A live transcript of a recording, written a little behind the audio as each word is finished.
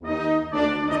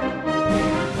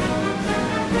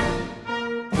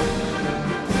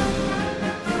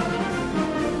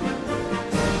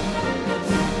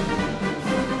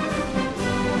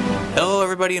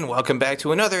everybody, and welcome back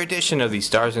to another edition of the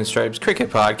Stars and Stripes Cricket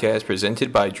Podcast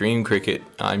presented by Dream Cricket.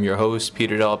 I'm your host,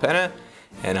 Peter Della Penna,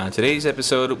 and on today's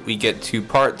episode, we get to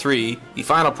part 3, the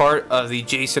final part of the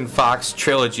Jason Fox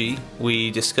trilogy.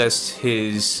 We discussed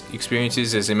his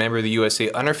experiences as a member of the USA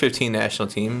Under-15 national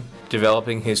team,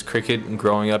 developing his cricket and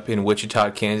growing up in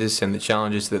Wichita, Kansas, and the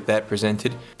challenges that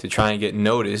presented to try and get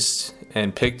noticed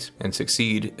and picked and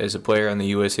succeed as a player on the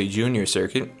USA Junior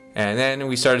circuit. And then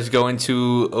we started to go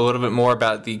into a little bit more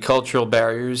about the cultural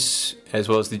barriers as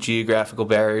well as the geographical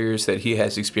barriers that he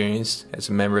has experienced as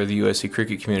a member of the USA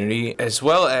cricket community, as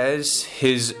well as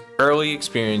his early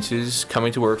experiences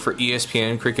coming to work for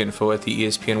ESPN Cricinfo at the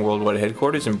ESPN Worldwide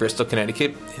headquarters in Bristol,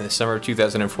 Connecticut in the summer of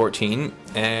 2014.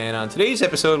 And on today's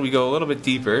episode, we go a little bit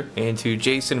deeper into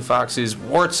Jason Fox's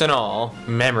warts and all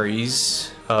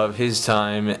memories of his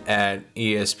time at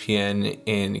ESPN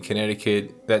in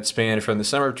Connecticut that spanned from the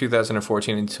summer of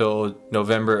 2014 until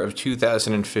November of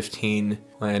 2015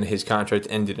 when his contract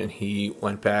ended and he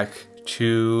went back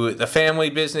to the family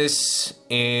business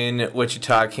in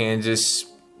Wichita, Kansas.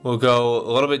 We'll go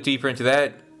a little bit deeper into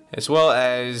that, as well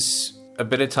as a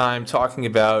bit of time talking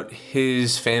about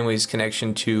his family's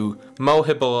connection to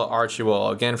Mohibullah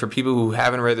Archibald. Again, for people who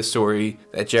haven't read the story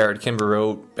that Jared Kimber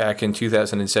wrote back in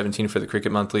 2017 for the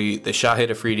Cricket Monthly, The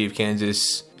Shahid Afridi of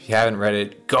Kansas. If you haven't read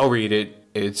it, go read it.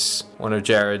 It's one of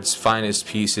Jared's finest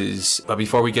pieces. But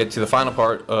before we get to the final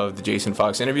part of the Jason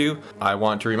Fox interview, I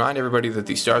want to remind everybody that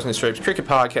the Stars and Stripes Cricket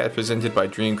Podcast presented by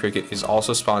Dream Cricket is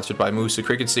also sponsored by Moosa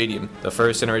Cricket Stadium, the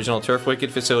first and original turf wicket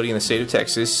facility in the state of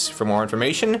Texas. For more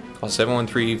information, call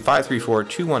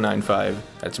 713-534-2195.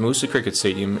 That's Moosa Cricket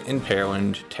Stadium in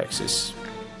Pearland, Texas.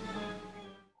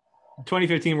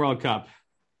 2015 World Cup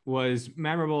was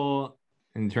memorable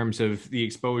in terms of the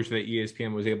exposure that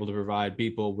ESPN was able to provide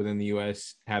people within the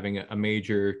U.S. having a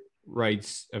major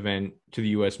rights event to the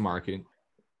U.S. market.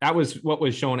 That was what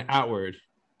was shown outward.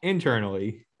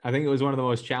 Internally, I think it was one of the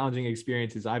most challenging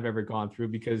experiences I've ever gone through,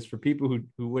 because for people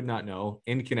who would not know,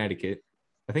 in Connecticut,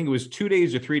 I think it was 2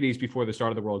 days or 3 days before the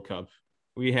start of the World Cup,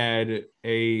 we had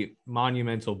a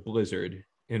monumental blizzard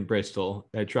in Bristol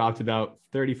that dropped about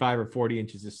 35 or 40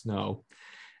 inches of snow.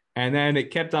 And then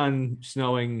it kept on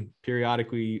snowing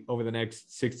periodically over the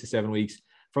next 6 to 7 weeks.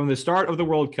 From the start of the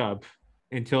World Cup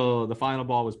until the final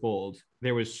ball was bowled,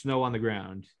 there was snow on the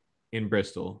ground in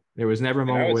Bristol. There was never a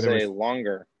moment where there was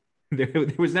longer. There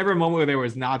was never a moment where there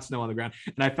was not snow on the ground.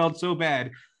 And I felt so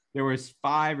bad. There was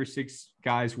 5 or 6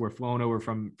 guys who were flown over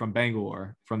from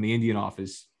Bangalore, from the Indian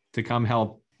office, to come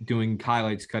help doing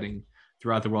highlights cutting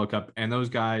throughout the World Cup. And those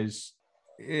guys,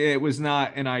 it was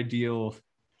not an ideal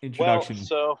introduction. Well,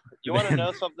 so you want to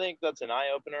know something that's an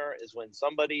eye-opener is when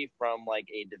somebody from like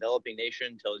a developing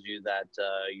nation tells you that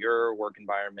your work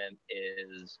environment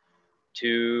is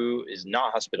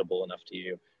not hospitable enough to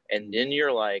you, and then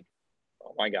you're like,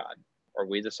 oh my God, are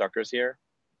we the suckers here?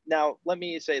 Now let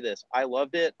me say this, I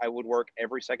loved it. I would work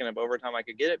every second of overtime I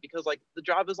could get it, because like the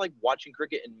job is like watching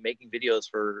cricket and making videos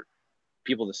for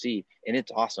people to see, and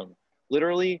it's awesome.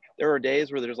 Literally, there are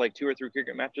days where there's like 2 or 3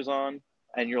 cricket matches on,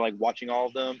 and you're like watching all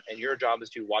of them, and your job is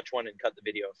to watch one and cut the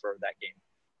video for that game.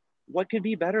 What could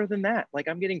be better than that? Like,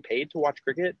 I'm getting paid to watch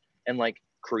cricket and like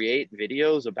create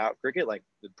videos about cricket. Like,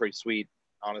 it's pretty sweet.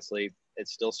 Honestly,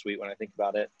 it's still sweet when I think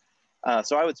about it.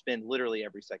 So I would spend literally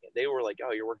every second. They were like,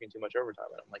 oh, you're working too much overtime.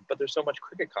 And I'm like, but there's so much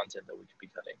cricket content that we could be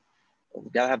cutting. Well,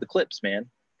 we got to have the clips, man.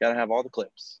 Got to have all the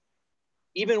clips.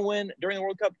 Even when, during the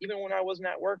World Cup, even when I wasn't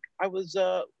at work, I was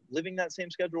living that same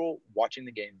schedule, watching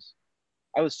the games.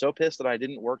 I was so pissed that I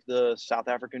didn't work the South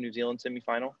Africa-New Zealand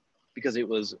semifinal, because it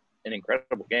was an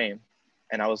incredible game.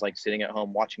 And I was like sitting at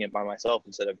home watching it by myself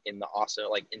instead of in the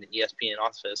ESPN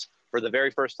office for the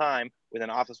very first time with an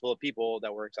office full of people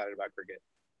that were excited about cricket.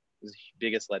 It was the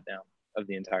biggest letdown of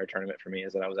the entire tournament for me,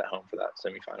 is that I was at home for that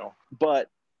semifinal. But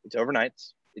it's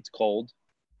overnights. It's cold.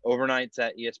 Overnights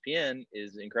at ESPN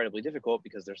is incredibly difficult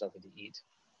because there's nothing to eat.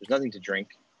 There's nothing to drink.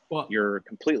 Well, you're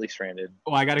completely stranded.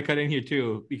 Well, I got to cut in here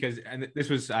too, because, and this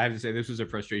was, I have to say, this was a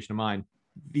frustration of mine.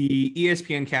 The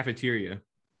ESPN cafeteria,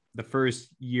 the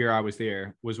first year I was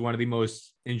there, was one of the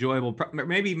most enjoyable,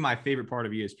 maybe my favorite part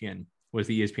of ESPN was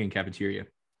the ESPN cafeteria.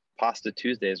 Pasta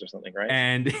Tuesdays or something, right?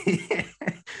 And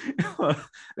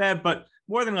but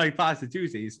more than like Pasta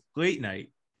Tuesdays, late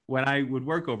night, when I would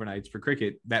work overnights for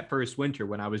cricket that first winter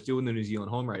when I was doing the New Zealand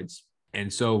home rights.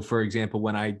 And so, for example,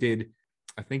 when I did,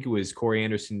 I think it was Corey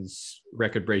Anderson's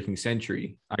record-breaking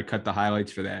century, I cut the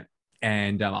highlights for that.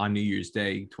 And on New Year's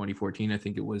Day, 2014, I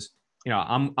think it was,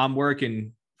 I'm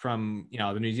working from,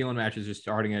 the New Zealand matches are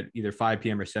starting at either 5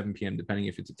 p.m. or 7 p.m., depending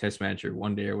if it's a test match or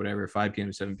one day or whatever, 5 p.m.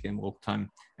 to 7 p.m. local time.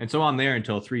 And so I'm there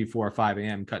until 3, 4, or 5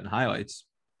 a.m. cutting highlights.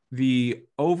 the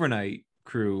overnight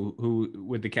crew who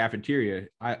with the cafeteria,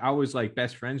 I was like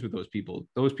best friends with those people.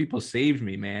 Those people saved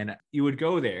me, man. You would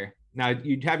go there. Now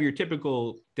you'd have your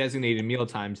typical designated meal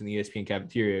times in the ESPN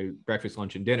cafeteria, breakfast,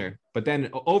 lunch, and dinner. But then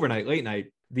overnight, late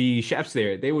night, the chefs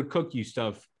there, they would cook you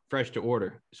stuff fresh to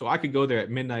order. So I could go there at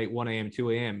midnight, 1 a.m.,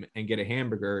 2 a.m. and get a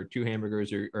hamburger, two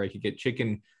hamburgers, or I could get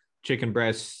chicken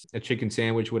breasts, a chicken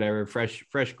sandwich, whatever,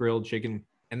 fresh grilled chicken,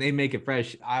 and they make it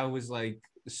fresh. I was like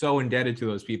so indebted to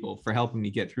those people for helping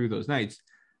me get through those nights.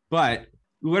 But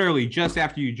literally just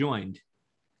after you joined,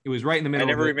 it was right in the middle.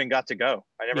 I never even got to go.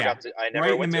 I never got to. I never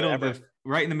right went in the middle to of the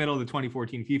right in the middle of the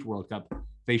 2014 FIFA World Cup.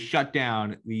 They shut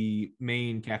down the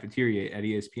main cafeteria at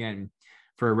ESPN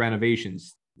for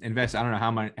renovations. Invest, I don't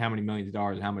know how many millions of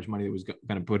dollars, how much money it was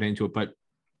going to put into it, but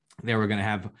they were going to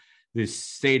have this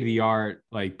state of the art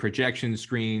like projection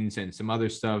screens and some other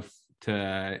stuff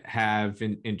to have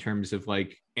in terms of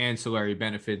like ancillary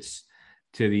benefits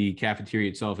to the cafeteria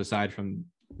itself, aside from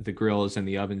the grills and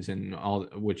the ovens and all,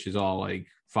 which is all like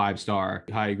 5-star,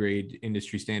 high grade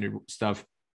industry standard stuff.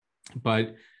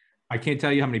 But I can't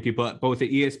tell you how many people, both at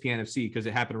ESPN FC, because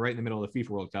it happened right in the middle of the FIFA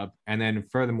World Cup, and then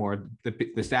furthermore,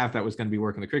 the staff that was going to be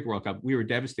working the Cricket World Cup, we were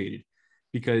devastated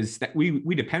because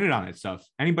we depended on it stuff.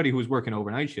 Anybody who was working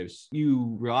overnight shifts,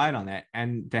 you relied on that,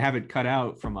 and to have it cut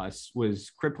out from us was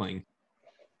crippling.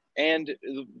 And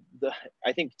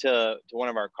I think to one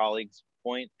of our colleagues'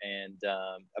 point, and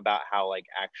about how like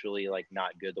actually like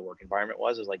not good the work environment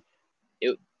was, is like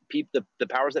the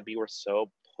powers that be were so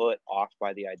put off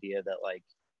by the idea that like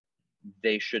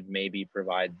they should maybe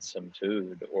provide some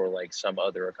food or like some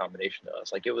other accommodation to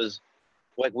us. Like it was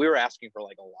like we were asking for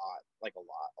like a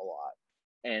lot.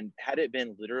 And had it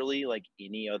been literally like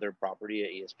any other property at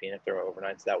ESPN, if there were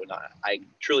overnights, that would not, I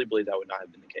truly believe that would not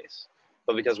have been the case.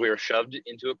 But because we were shoved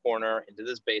into a corner, into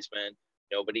this basement,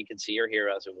 nobody could see or hear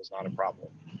us, it was not a problem.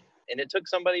 And it took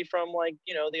somebody from like,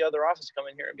 the other office to come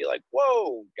in here and be like,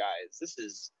 whoa, guys, this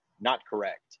is not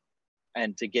correct.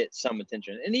 And to get some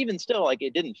attention. And even still, like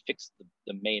it didn't fix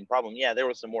the main problem. Yeah, there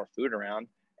was some more food around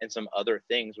and some other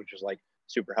things, which is like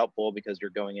super helpful because you're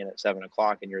going in at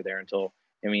 7:00 and you're there until,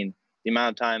 the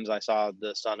amount of times I saw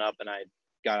the sun up and I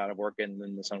got out of work and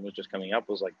then the sun was just coming up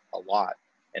was like a lot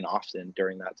and often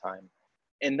during that time.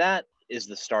 And that is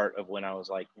the start of when I was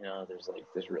like,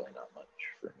 there's really not much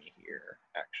for me here,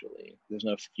 actually. There's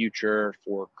no future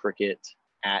for cricket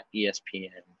at ESPN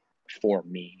for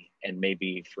me and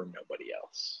maybe for nobody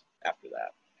else after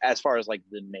that, as far as like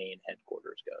the main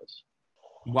headquarters goes.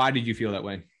 Why did you feel that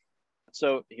way?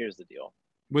 So here's the deal.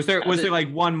 Was there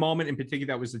like one moment in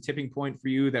particular that was the tipping point for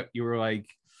you that you were like,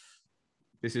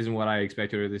 this isn't what I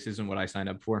expected or this isn't what I signed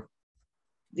up for?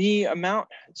 The amount,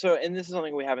 and this is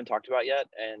something we haven't talked about yet,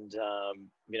 and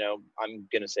I'm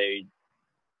gonna say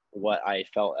what I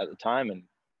felt at the time, and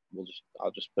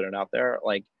I'll just put it out there.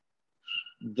 Like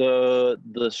the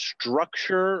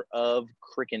structure of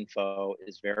Cricinfo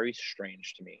is very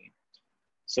strange to me.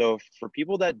 So for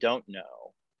people that don't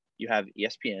know, you have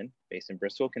ESPN based in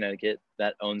Bristol, Connecticut,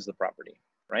 that owns the property,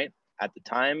 right? At the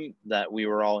time that we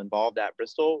were all involved at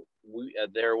Bristol,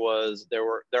 there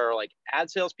are like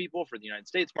ad sales people for the United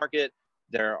States market.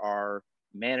 There are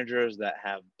managers that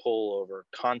have pull over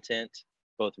content,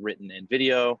 both written and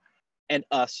video, and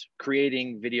us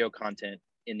creating video content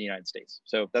in the United States.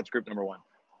 So that's group number one.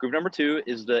 Group number two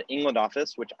is the England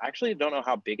office, which I actually don't know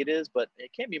how big it is, but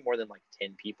it can't be more than like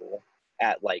 10 people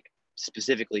at like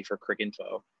specifically for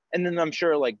Cricinfo. And then I'm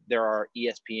sure like there are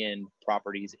ESPN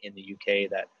properties in the UK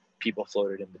that people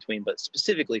floated in between, but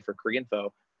specifically for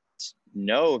Cricinfo, it's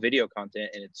no video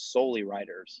content and it's solely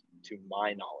writers, to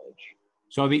my knowledge.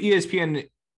 So the ESPN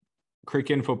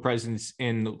Cricinfo presence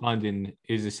in London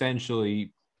is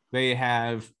essentially they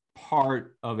have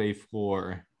part of a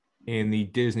floor in the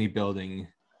Disney building,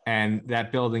 and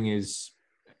that building is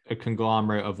a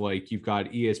conglomerate of like you've got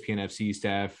ESPN FC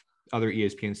staff, other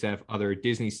ESPN staff, other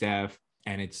Disney staff,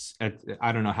 and it's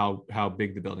I don't know how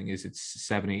big the building is. It's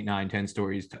 7, 8, 9, 10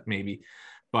 stories maybe,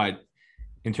 but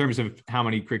in terms of how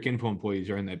many Cricinfo employees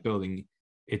are in that building,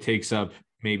 it takes up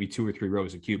maybe 2 or 3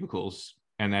 rows of cubicles,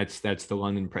 and that's the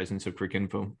London presence of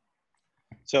Cricinfo.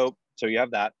 So you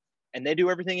have that, and they do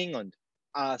everything England.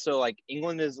 So like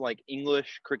England is like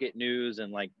English cricket news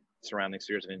and like surrounding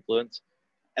spheres of influence,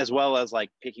 as well as like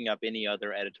picking up any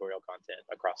other editorial content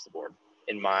across the board,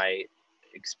 in my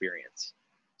experience.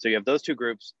 So you have those two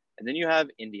groups, and then you have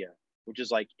India, which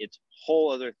is like its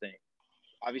whole other thing.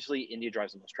 Obviously, India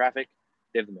drives the most traffic.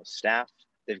 They have the most staff.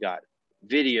 They've got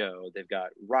video. They've got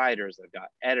writers. They've got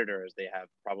editors. They have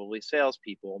probably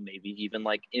salespeople, maybe even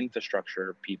like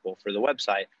infrastructure people for the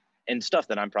website and stuff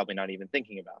that I'm probably not even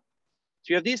thinking about.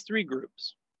 So you have these 3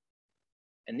 groups.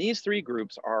 And these three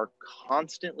groups are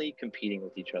constantly competing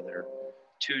with each other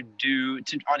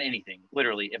on anything.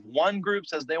 Literally, if one group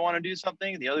says they want to do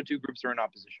something, the other two groups are in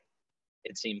opposition.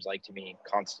 It seems like to me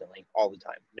constantly, all the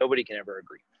time. Nobody can ever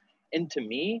agree. And to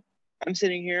me, I'm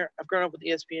sitting here, I've grown up with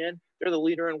ESPN. They're the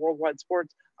leader in worldwide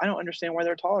sports. I don't understand why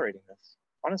they're tolerating this.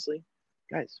 Honestly,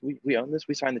 guys, we own this.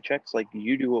 We sign the checks. Like,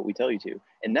 you do what we tell you to.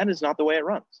 And that is not the way it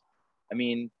runs. I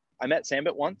mean, I met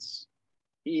Sambit once.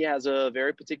 He has a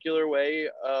very particular way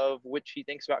of which he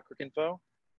thinks about Crickinfo.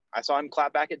 I saw him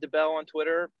clap back at DeBell on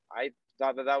Twitter. I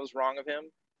thought that was wrong of him.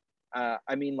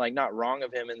 I mean, like, not wrong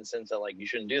of him in the sense that, like, you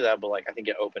shouldn't do that, but, like, I think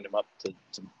it opened him up to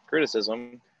some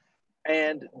criticism.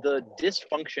 And the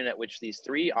dysfunction at which these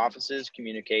three offices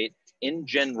communicate in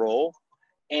general,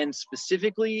 and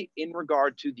specifically in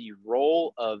regard to the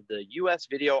role of the U.S.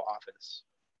 video office,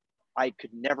 I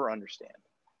could never understand.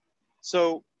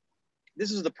 So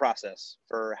this is the process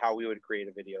for how we would create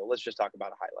a video. Let's just talk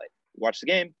about a highlight. You watch the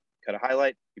game, cut a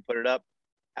highlight, you put it up.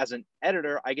 As an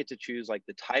editor, I get to choose like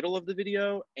the title of the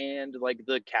video and like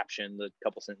the caption, the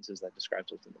couple sentences that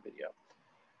describes what's in the video.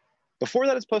 Before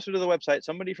that is posted to the website,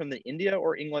 somebody from the India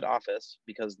or England office,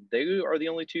 because they are the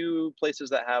only two places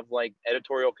that have like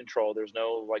editorial control. There's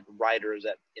no like writers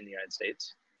in the United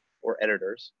States or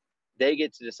editors. They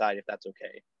get to decide if that's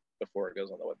okay before it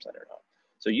goes on the website or not.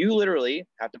 So you literally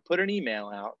have to put an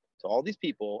email out to all these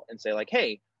people and say like,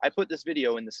 hey, I put this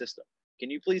video in the system.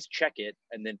 Can you please check it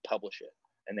and then publish it?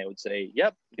 And they would say,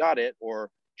 yep, got it,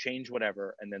 or change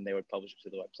whatever, and then they would publish it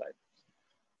to the website.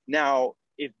 Now,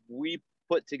 if we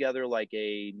put together like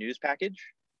a news package,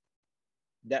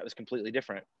 that was completely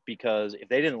different, because if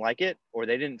they didn't like it or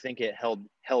they didn't think it held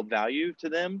value to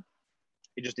them,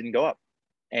 it just didn't go up.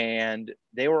 And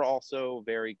they were also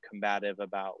very combative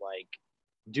about like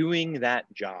doing that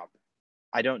job.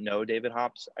 I don't know David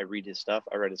Hops. I read his stuff.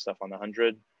 I read his stuff on the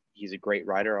 100. He's a great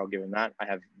writer. I'll give him that. I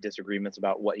have disagreements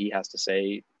about what he has to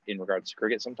say in regards to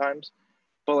cricket sometimes.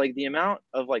 But like the amount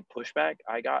of like pushback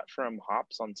I got from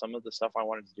Hops on some of the stuff I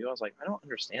wanted to do, I was like, I don't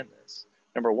understand this.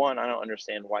 Number one, I don't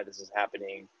understand why this is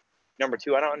happening. Number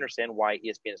two, I don't understand why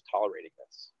ESPN is tolerating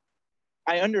this.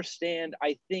 I understand.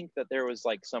 I think that there was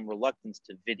like some reluctance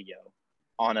to video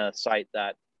on a site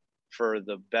that for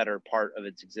the better part of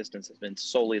its existence has been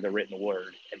solely the written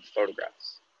word and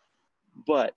photographs.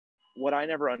 But what I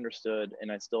never understood,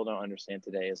 and I still don't understand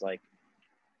today, is like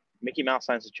Mickey Mouse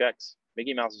signs the checks.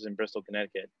 Mickey Mouse is in Bristol,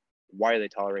 Connecticut. Why are they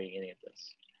tolerating any of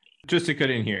this? Just to cut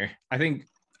in here, I think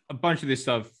a bunch of this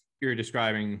stuff you're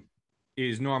describing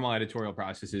is normal editorial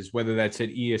processes, whether that's at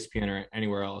ESPN or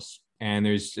anywhere else. And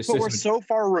there's but we're so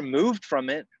far removed from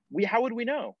it. How would we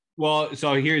know? Well,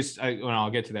 so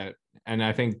I'll get to that. And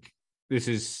I think this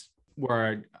is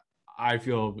where I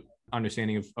feel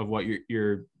understanding of what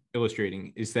you're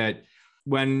illustrating is that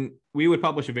when we would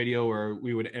publish a video or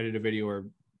we would edit a video or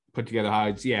put together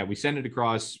highlights, we send it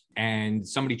across and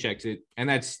somebody checks it, and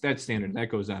that's standard. That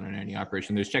goes on in any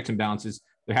operation. There's checks and balances.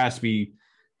 There has to be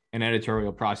an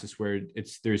editorial process where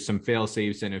there's some fail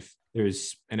safes, and if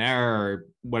there's an error or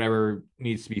whatever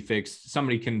needs to be fixed,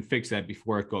 somebody can fix that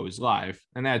before it goes live,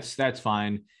 and that's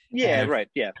fine. Right.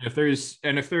 Yeah. If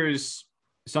there's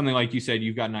something like you said,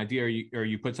 you've got an idea or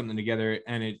you put something together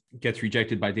and it gets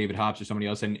rejected by David Hops or somebody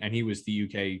else, and he was the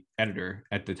UK editor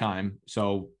at the time.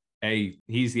 So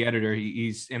he's the editor,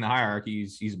 he's in the hierarchy,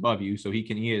 he's above you, so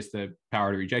he has the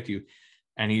power to reject you,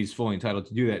 and he's fully entitled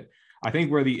to do that. I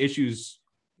think where the issues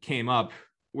came up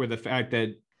were the fact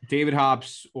that David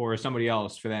Hops or somebody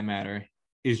else for that matter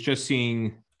is just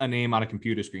seeing a name on a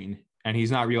computer screen, and he's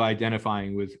not really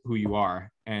identifying with who you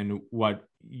are and what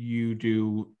you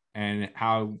do and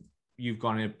how you've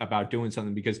gone about doing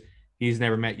something, because he's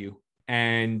never met you.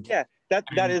 And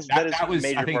that is was,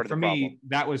 major I think, part for of the me,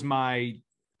 problem.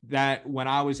 that when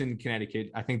I was in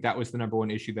Connecticut, I think that was the number one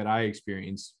issue that I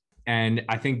experienced. And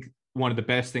I think one of the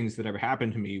best things that ever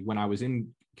happened to me when I was in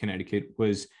Connecticut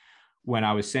was when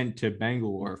I was sent to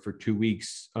Bangalore for 2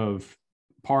 weeks of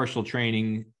partial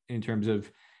training in terms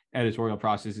of editorial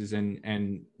processes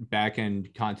and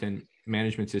back-end content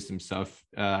management system stuff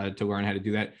to learn how to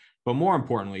do that. But more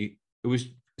importantly, it was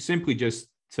simply just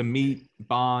to meet,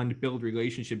 bond, build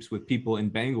relationships with people in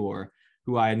Bangalore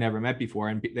who I had never met before,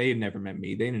 and they had never met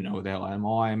me. They didn't know who the hell I am.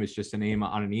 All I am is just a name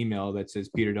on an email that says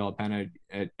Peter Della Penna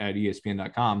at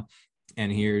ESPN.com.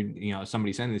 And here,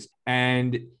 somebody sent this.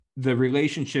 And the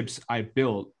relationships I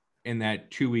built in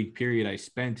that 2 week period I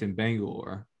spent in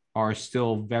Bangalore are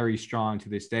still very strong to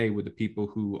this day with the people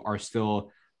who are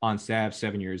still on staff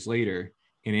 7 years later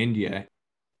in India.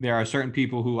 There are certain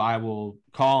people who I will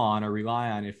call on or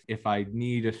rely on if I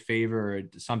need a favor or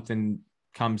something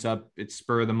comes up, it's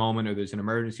spur of the moment, or there's an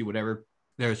emergency, whatever.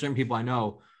 there are certain people I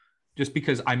know just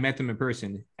because I met them in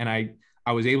person and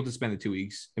I was able to spend the 2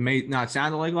 weeks. It may not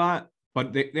sound like a lot,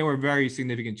 but they were very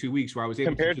significant 2 weeks where I was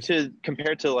able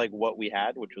compared to like what we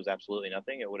had, which was absolutely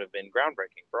nothing. It would have been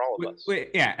groundbreaking for all of us.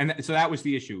 Yeah, and so that was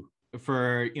the issue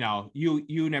for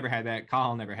you never had that.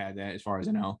 Kyle never had that, as far as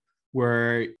I know,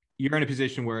 where you're in a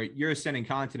position where you're sending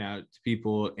content out to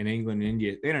people in England and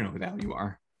India. They don't know who the hell you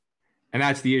are, and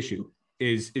that's the issue.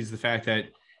 Is the fact that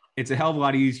it's a hell of a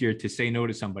lot easier to say no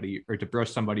to somebody or to brush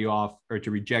somebody off or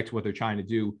to reject what they're trying to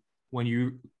do when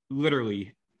you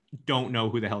literally don't know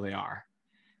who the hell they are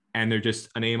and they're just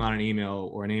a name on an email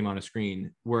or a name on a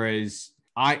screen. Whereas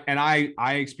I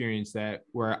experienced that,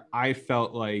 where I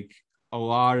felt like a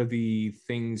lot of the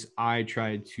things I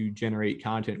tried to generate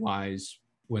content wise,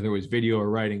 whether it was video or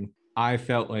writing, I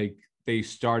felt like they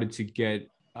started to get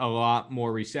a lot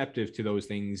more receptive to those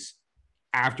things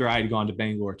after I had gone to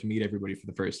Bangalore to meet everybody for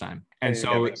the first time. And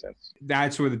so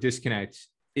that's where the disconnect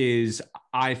is.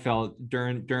 I felt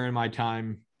during my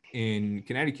time in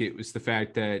Connecticut was the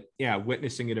fact that,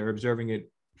 witnessing it or observing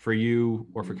it for you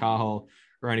or for Cathal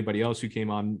or anybody else who came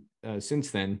on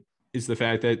since then, is the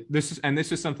fact that this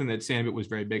is something that Sambit was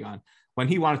very big on. When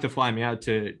he wanted to fly me out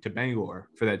to Bangalore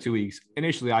for that 2 weeks,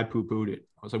 initially I poo-pooed it.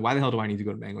 I was like, why the hell do I need to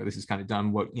go to Bangalore? This is kind of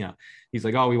dumb. He's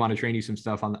like, oh, we want to train you some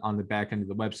stuff on the back end of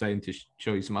the website and to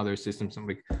show you some other systems. I'm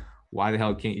like, why the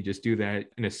hell can't you just do that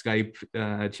in a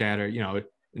Skype chat? Or,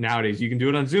 nowadays you can do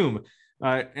it on Zoom.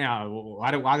 Why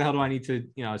the hell do I need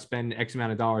to, spend X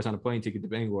amount of dollars on a plane ticket to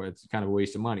Bangalore? It's kind of a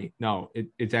waste of money. No,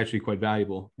 it's actually quite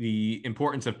valuable. The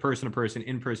importance of person-to-person,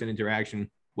 in-person interaction,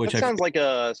 which sounds like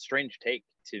a strange take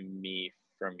to me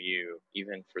from you,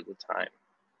 even for the time.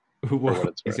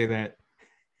 What you say that?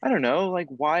 I don't know. Like,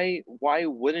 why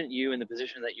wouldn't you, in the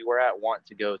position that you were at, want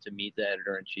to go to meet the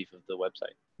editor-in-chief of the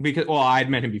website? Because, I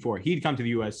had met him before. He'd come to the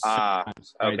U.S.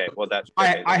 Times, okay. Right? Well, that's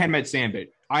okay, I had met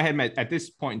Sambit. At this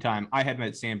point in time, I had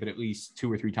met Sambit at least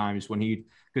 2 or 3 times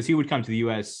because he would come to the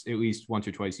U.S. at least once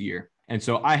or twice a year. And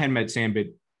so I had met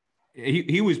Sambit.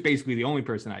 He was basically the only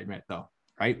person I had met, though,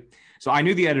 right? So I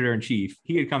knew the editor-in-chief.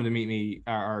 He had come to meet me,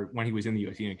 or when he was in the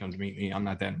U.S., he didn't come to meet me. I'm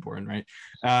not that important, right?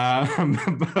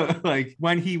 But like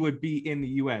when he would be in the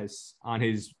U.S. on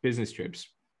his business trips,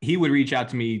 he would reach out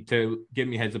to me to give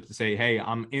me a heads up to say, hey,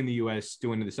 I'm in the U.S.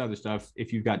 doing this other stuff.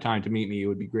 If you've got time to meet me, it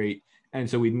would be great. And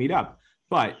so we'd meet up.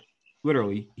 But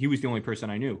literally, he was the only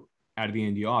person I knew out of the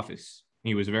India office.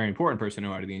 He was a very important person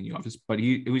out of the India office, but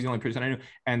he was the only person I knew.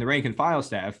 And the rank and file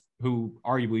staff, who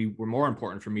arguably were more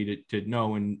important for me to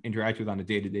know and interact with on a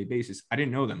day-to-day basis, I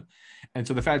didn't know them. And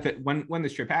so the fact that when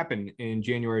this trip happened in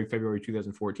February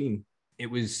 2014, it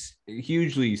was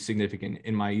hugely significant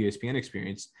in my ESPN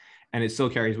experience, and it still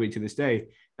carries weight to this day.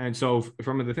 And so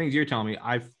from the things you're telling me,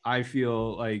 I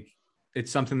feel like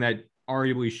it's something that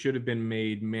arguably should have been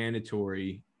made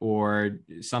mandatory, or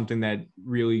something that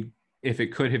really, if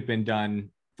it could have been done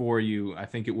for you, I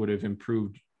think it would have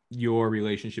improved your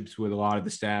relationships with a lot of the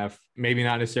staff. Maybe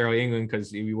not necessarily England,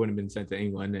 because we wouldn't have been sent to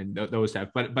England and those staff,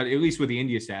 but at least with the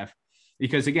India staff.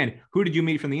 Because again, who did you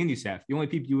meet from the India staff? The only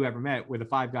people you ever met were the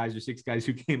 5 guys or 6 guys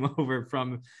who came over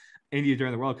from India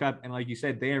during the World Cup. And like you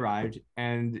said, they arrived,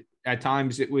 and at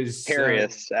times it was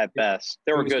precarious at best.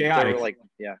 They were good. Chaotic.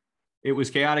 They were it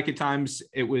was chaotic at times.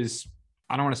 It was,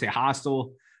 I don't want to say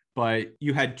hostile, but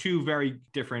you had 2 very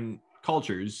different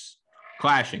cultures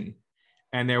clashing,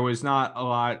 and there was not a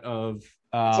lot of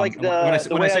it's like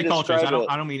when I say cultures, I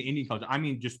don't mean Indian culture. I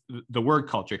mean just the word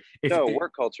culture.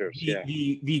 Work cultures.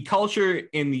 The culture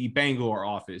in the Bangalore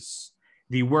office,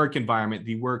 the work environment,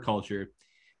 the work culture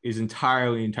is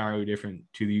entirely different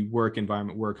to the work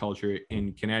environment, work culture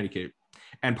in Connecticut.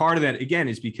 And part of that, again,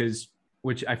 is because,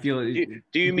 which I feel...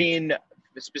 Do you mean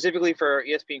specifically for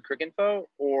ESPN Cricinfo,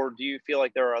 or do you feel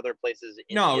like there are other places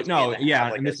in ESPN that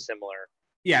have like a similar...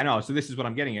 Yeah, no. So this is what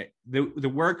I'm getting at. The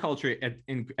work culture at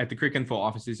the Cricinfo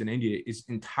offices in India is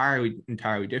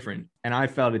entirely different. And I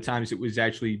felt at times it was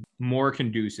actually more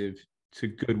conducive to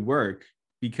good work,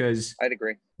 because I'd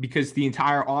agree. Because the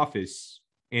entire office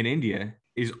in India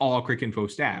is all Cricinfo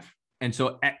staff. And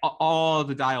so all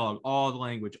the dialogue, all the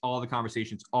language, all the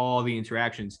conversations, all the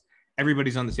interactions,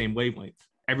 everybody's on the same wavelength.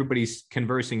 Everybody's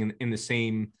conversing in the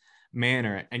same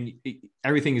manner, and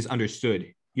everything is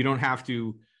understood. You don't have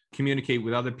to communicate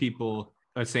with other people,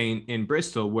 let's say in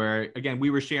Bristol, where again we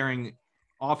were sharing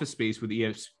office space with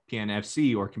ESPN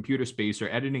FC or computer space or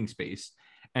editing space.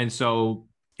 And so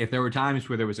if there were times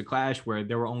where there was a clash where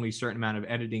there were only a certain amount of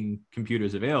editing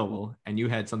computers available, and you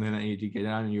had something that needed to get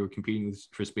done and you were competing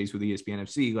for space with ESPN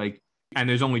FC, and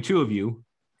there's only 2 of you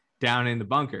down in the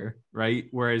bunker, right?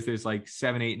 Whereas there's like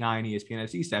 7, 8, 9 ESPN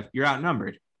FC staff, you're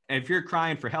outnumbered. if you're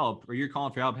crying for help or you're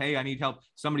calling for help, hey, I need help,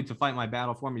 somebody to fight my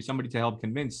battle for me, somebody to help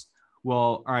convince,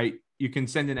 well, all right, you can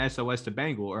send an SOS to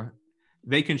Bangor.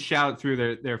 They can shout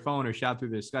through their phone or shout through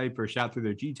their Skype or shout through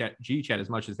their G chat as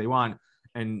much as they want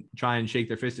and try and shake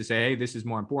their fist to say, hey, this is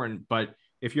more important. But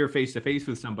if you're face to face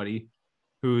with somebody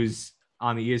who's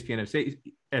on the ESPN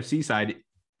FC side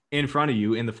in front of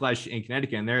you in the flesh in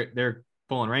Connecticut, and they're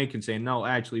pulling rank and saying, no,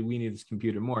 actually, we need this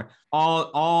computer more.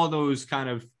 All those kind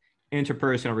of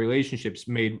interpersonal relationships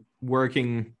made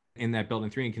working in that building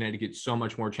 3 in Connecticut so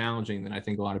much more challenging than I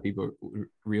think a lot of people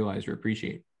realize or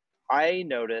appreciate. I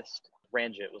noticed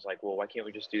Ranjit was like, well, why can't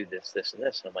we just do this, this, and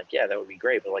this? And I'm like, yeah, that would be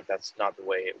great. But like, that's not the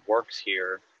way it works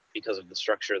here because of the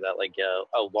structure that like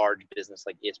a large business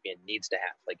like ESPN needs to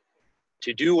have. Like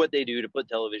to do what they do, to put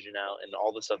television out and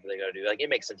all the stuff that they got to do. Like it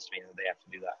makes sense to me that they have to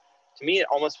do that. To me, it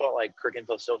almost felt like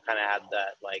Cricinfo still kind of had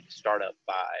that like startup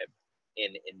vibe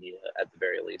in India at the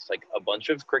very least. Like a bunch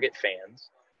of cricket fans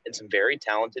and some very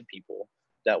talented people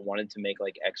that wanted to make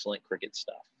like excellent cricket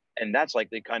stuff. And that's like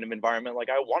the kind of environment like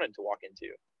I wanted to walk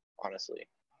into, honestly.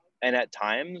 And at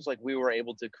times, like we were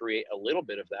able to create a little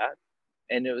bit of that.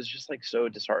 And it was just like so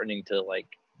disheartening to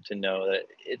know that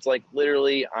it's like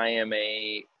literally I am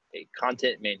a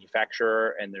content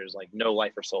manufacturer and there's like no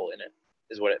life or soul in it,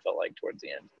 is what it felt like towards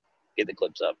the end. Get the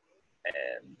clips up.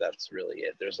 And that's really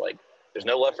it. There's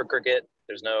no love for cricket.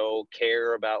 There's no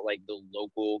care about like the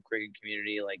local cricket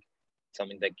community, like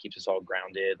something that keeps us all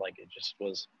grounded. Like it just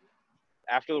was.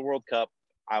 After the World Cup,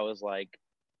 I was like,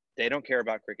 they don't care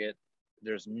about cricket.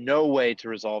 There's no way to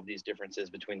resolve these differences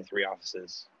between the 3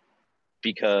 offices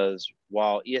because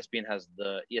while ESPN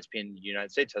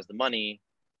United States has the money,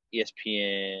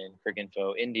 ESPN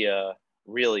Cricinfo India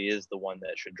really is the one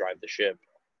that should drive the ship,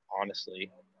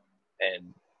 honestly.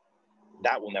 And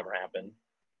that will never happen.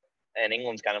 And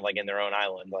England's kind of like in their own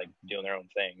island, like doing their own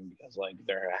thing because like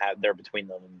they're between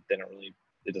them and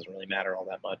it doesn't really matter all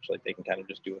that much. Like they can kind of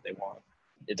just do what they want.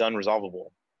 It's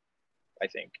unresolvable, I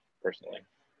think, personally.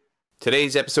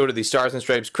 Today's episode of the Stars and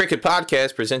Stripes Cricket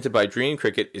Podcast, presented by Dream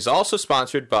Cricket, is also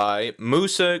sponsored by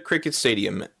Moosa Cricket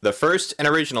Stadium, the first and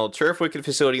original turf wicket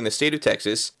facility in the state of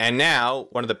Texas, and now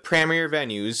one of the premier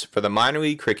venues for the minor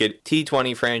league cricket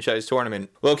T20 franchise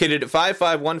tournament. Located at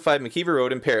 5515 McKeever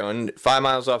Road in Pearland, 5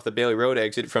 miles off the Bailey Road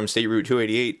exit from State Route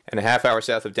 288 and a half hour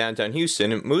south of downtown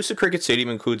Houston, Moosa Cricket Stadium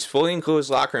includes fully enclosed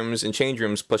locker rooms and change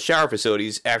rooms plus shower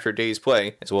facilities after a day's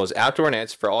play, as well as outdoor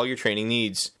nets for all your training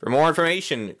needs. For more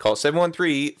information, call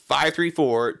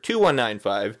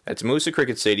 713-534-2195. That's Moosa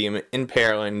Cricket Stadium in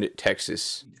Pearland,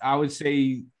 Texas. I would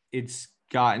say it's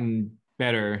gotten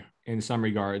better in some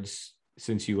regards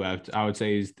since you left. I would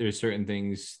say there's certain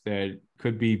things that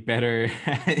could be better.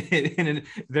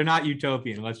 They're not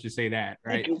utopian. Let's just say that,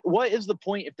 right? Like, what is the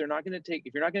point if you're not going to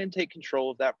take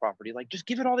control of that property? Like, just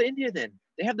give it all to India. Then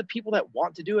they have the people that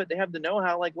want to do it. They have the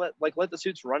know-how. Let the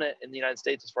suits run it in the United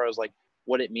States as far as like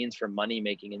what it means for money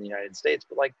making in the United States.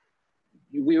 But like,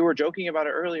 we were joking about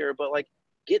it earlier, but like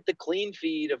get the clean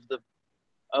feed of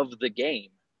the game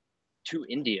to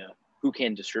India, who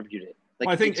can distribute it. Like,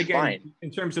 well, I think again, fine. In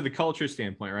terms of the culture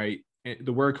standpoint, right?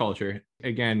 The word culture,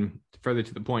 again, further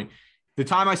to the point, the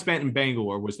time I spent in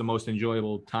Bangalore was the most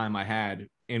enjoyable time I had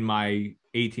in my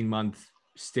 18-month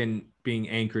stint being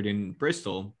anchored in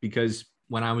Bristol, because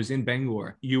when I was in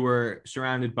Bangalore, you were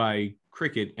surrounded by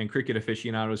cricket and cricket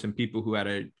aficionados and people who had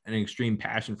an extreme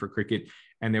passion for cricket.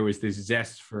 And there was this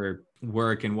zest for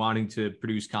work and wanting to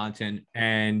produce content.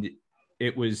 And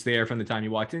it was there from the time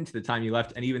you walked in to the time you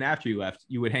left. And even after you left,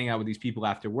 you would hang out with these people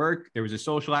after work. There was a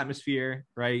social atmosphere,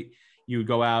 right? You would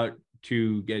go out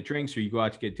to get drinks or you go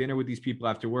out to get dinner with these people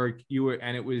after work.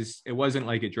 It wasn't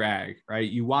like a drag, right?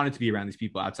 You wanted to be around these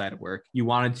people outside of work. You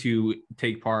wanted to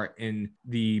take part in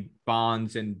the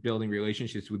bonds and building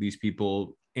relationships with these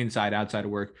people outside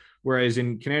of work. Whereas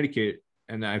in Connecticut,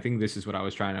 and I think this is what I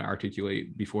was trying to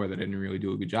articulate before that I didn't really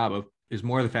do a good job of, is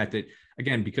more the fact that,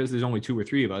 again, because there's only 2 or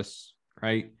 3 of us,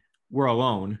 right, we're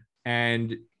alone.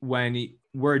 And when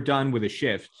we're done with a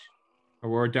shift or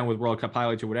we're done with World Cup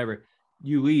highlights or whatever,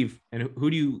 you leave. And who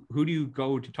do you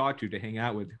go to talk to hang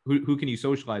out with? Who can you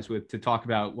socialize with to talk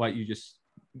about what you just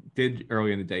did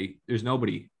early in the day? There's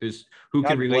nobody. There's who God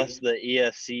can relate. bless the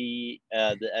EFC,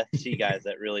 the FC guys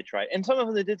that really tried, and some of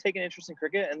them that did take an interest in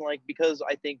cricket. And like because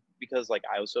like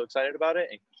I was so excited about it,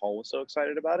 and Paul was so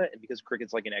excited about it, and because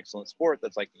cricket's like an excellent sport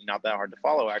that's like not that hard to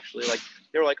follow. Actually, like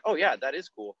they were like, oh yeah, that is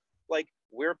cool. Like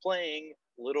we're playing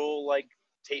little like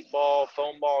tape ball,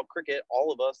 foam ball cricket,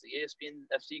 all of us, the ESPN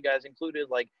FC guys included,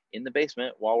 like in the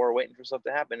basement while we're waiting for stuff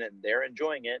to happen, and they're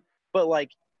enjoying it. But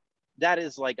like that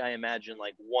is like I imagine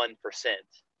like 1%.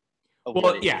 of Well,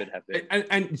 what it yeah. could have been.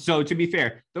 And so to be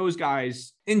fair, those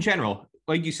guys in general,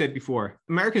 like you said before,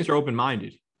 Americans are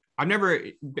open-minded. I've never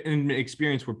been in an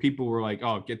experience where people were like,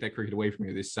 oh, get that cricket away from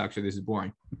me. This sucks or this is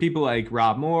boring. People like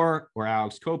Rob Moore or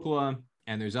Alex Coppola,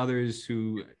 and there's others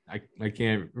who I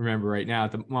can't remember right now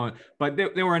at the moment, but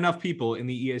there were enough people in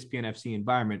the ESPN FC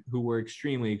environment who were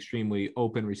extremely, extremely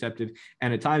open, receptive,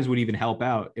 and at times would even help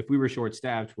out if we were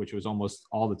short-staffed, which was almost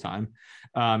all the time,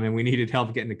 and we needed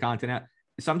help getting the content out.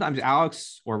 Sometimes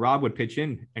Alex or Rob would pitch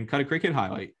in and cut a cricket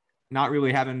highlight, not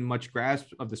really having much grasp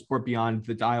of the sport beyond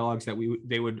the dialogues that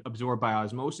they would absorb by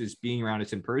osmosis being around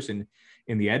us in person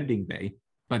in the editing bay.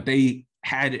 But they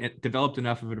had developed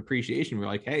enough of an appreciation. We're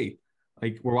like, hey,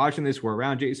 like we're watching this, we're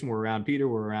around Jason, we're around Peter,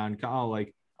 we're around Kyle.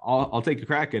 Like I'll take a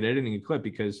crack at editing a clip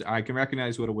because I can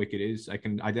recognize what a wicket is. I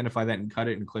can identify that and cut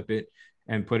it and clip it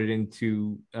and put it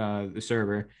into the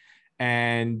server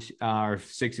and or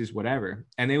sixes, whatever.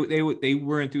 And they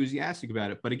were enthusiastic about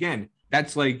it. But again,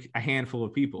 that's like a handful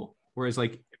of people. Whereas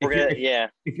like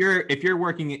if you're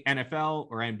working in NFL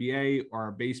or NBA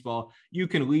or baseball, you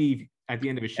can leave at the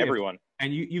end of a shift. Everyone.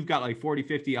 And you've got like 40,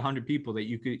 50, 100 people that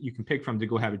you can pick from to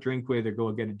go have a drink with or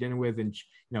go get a dinner with and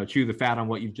chew the fat on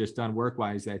what you've just done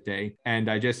work-wise that day and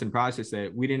digest and process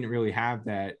that. We didn't really have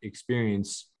that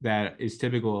experience that is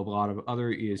typical of a lot of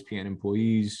other ESPN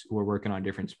employees who are working on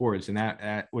different sports. And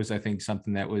that was, I think,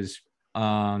 something that was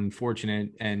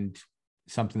unfortunate and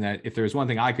something that if there was one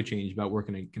thing I could change about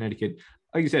working in Connecticut,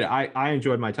 like you said, I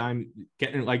enjoyed my time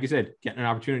getting an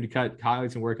opportunity to cut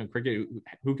highlights and work on cricket.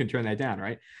 Who can turn that down,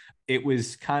 right? It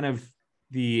was kind of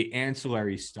the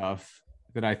ancillary stuff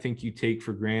that I think you take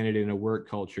for granted in a work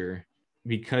culture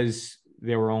because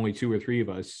there were only 2 or 3 of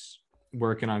us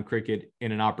working on cricket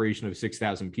in an operation of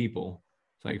 6,000 people.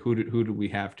 It's like, who do we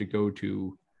have to go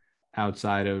to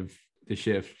outside of the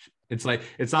shift? It's like,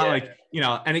 it's not like,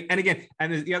 and again,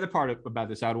 and the other part about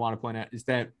this I would want to point out is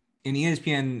that in the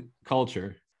ESPN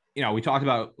culture, we talk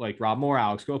about like Rob Moore,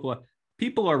 Alex Coppola,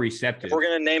 people are receptive. If we're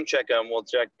going to name check them, we'll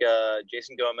check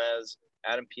Jason Gomez,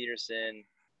 Adam Peterson.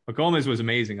 But Gomez was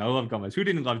amazing. I love Gomez. Who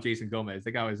didn't love Jason Gomez?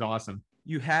 That guy was awesome.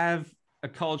 You have a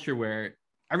culture where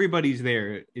everybody's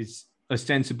there is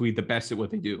ostensibly the best at what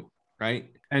they do,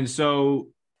 right? And so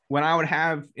when I would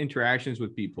have interactions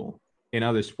with people in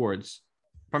other sports,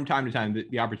 from time to time,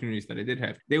 the opportunities that I did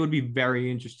have, they would be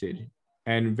very interested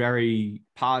and very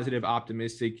positive,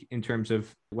 optimistic in terms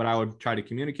of what I would try to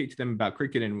communicate to them about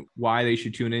cricket and why they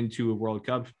should tune into a World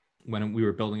Cup when we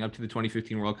were building up to the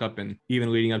 2015 World Cup and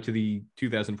even leading up to the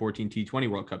 2014 T20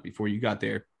 World Cup before you got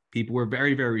there. People were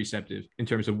very, very receptive in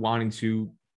terms of wanting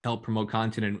to help promote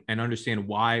content and understand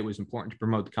why it was important to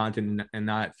promote the content and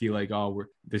not feel like,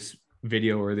 this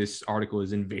video or this article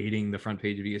is invading the front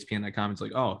page of ESPN.com. It's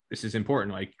like, this is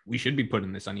important. Like we should be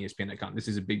putting this on ESPN.com. This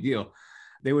is a big deal.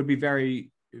 They would be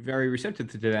very, very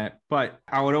receptive to that. But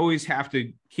I would always have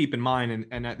to keep in mind,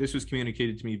 and that this was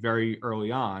communicated to me very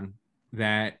early on,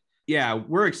 that,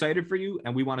 we're excited for you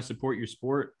and we want to support your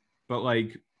sport. But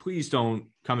like, please don't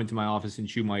come into my office and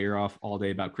chew my ear off all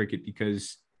day about cricket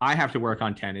because I have to work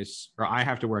on tennis or I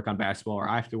have to work on basketball or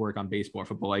I have to work on baseball or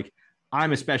football. Like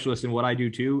I'm a specialist in what I do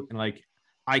too. And like,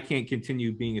 I can't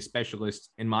continue being a specialist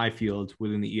in my field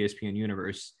within the ESPN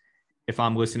universe if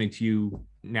I'm listening to you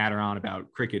natter on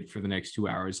about cricket for the next 2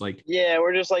 hours. Like,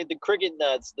 we're just like the cricket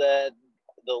nuts, the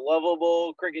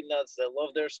lovable cricket nuts that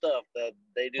love their stuff, that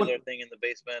they do their thing in the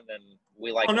basement and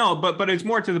we like. No, but it's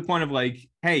more to the point of like,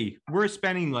 hey, we're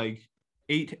spending like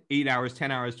 8 hours,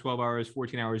 10 hours, 12 hours,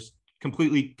 14 hours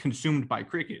completely consumed by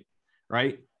cricket,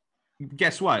 right?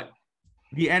 Guess what?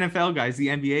 The NFL guys, the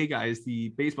NBA guys, the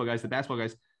baseball guys, the basketball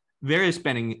guys, they're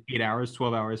spending 8 hours,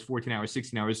 12 hours, 14 hours,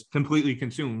 16 hours completely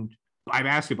consumed by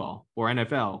basketball or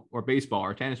NFL or baseball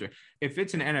or tennis. If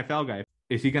it's an NFL guy,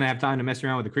 is he going to have time to mess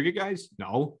around with the cricket guys?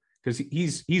 No, because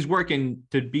he's working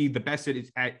to be the best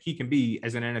at he can be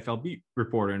as an NFL beat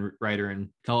reporter and writer and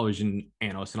television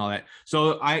analyst and all that.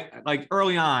 So I like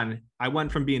early on, I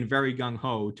went from being very gung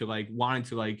ho to like wanting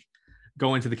to like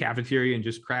go into the cafeteria and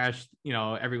just crash,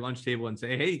 every lunch table and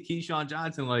say, hey, Keyshawn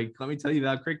Johnson, like, let me tell you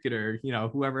about cricket or,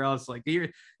 whoever else, like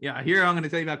here I'm going to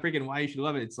tell you about cricket and why you should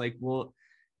love it. It's like, well,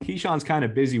 Keyshawn's kind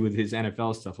of busy with his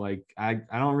NFL stuff. Like, I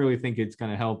don't really think it's going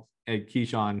to help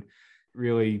Keyshawn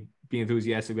really be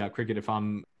enthusiastic about cricket if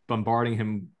I'm bombarding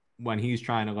him when he's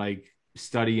trying to like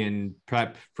study and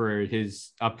prep for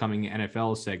his upcoming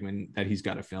NFL segment that he's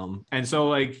got to film. And so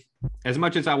like, as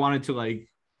much as I wanted to like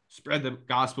spread the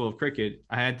gospel of cricket,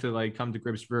 I had to like come to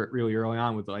grips really early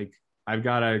on with like, I've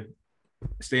got to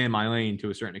stay in my lane to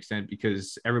a certain extent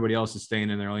because everybody else is staying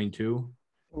in their lane too.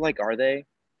 Like, are they?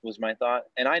 was my thought.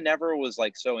 And I never was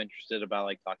like so interested about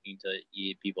like talking to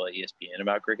people at ESPN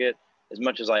about cricket as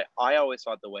much as I always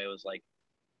thought the way was like,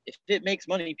 if it makes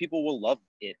money, people will love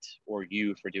it or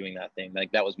you for doing that thing.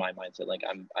 Like that was my mindset. Like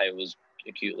I was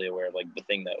acutely aware of like the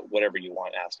thing that whatever you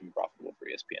want has to be profitable for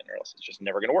ESPN or else it's just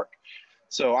never going to work.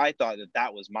 So I thought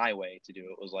that was my way to do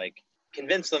it, was like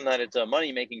convince them that it's a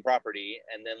money making property,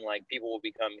 and then like people will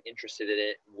become interested in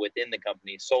it within the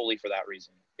company solely for that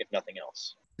reason, if nothing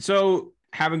else. So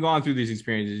having gone through these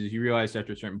experiences, you realized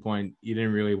after a certain point you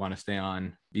didn't really want to stay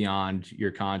on beyond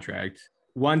your contract.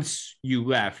 Once you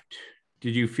left,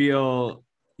 did you feel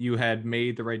you had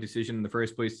made the right decision in the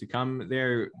first place to come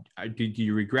there? Did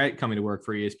you regret coming to work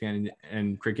for ESPN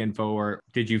and Cricinfo, or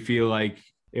did you feel like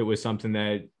it was something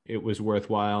that it was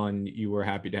worthwhile and you were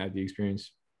happy to have the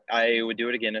experience? I would do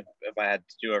it again. If I had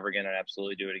to do it over again, I'd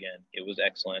absolutely do it again. It was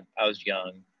excellent. I was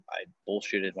young. I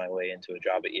bullshitted my way into a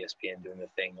job at ESPN doing the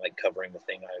thing, like covering the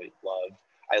thing I loved.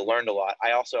 I learned a lot.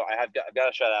 I've got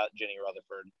to shout out Jenny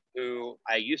Rutherford, who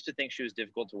I used to think she was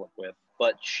difficult to work with,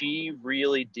 but she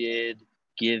really did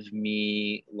give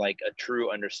me like a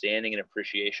true understanding and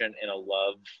appreciation and a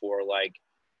love for like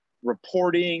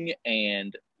reporting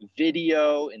and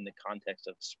video in the context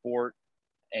of sport.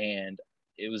 And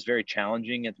it was very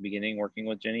challenging at the beginning working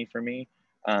with Jenny for me.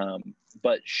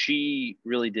 But she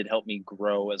really did help me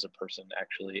grow as a person,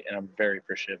 actually. And I'm very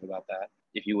appreciative about that.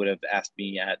 If you would have asked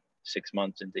me at 6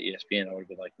 months into ESPN, I would have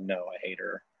been like, no, I hate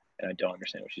her. And I don't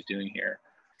understand what she's doing here.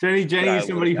 Jenny is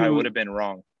somebody who I would have been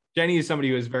wrong. Jenny is somebody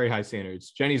who has very high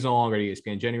standards. Jenny's no longer at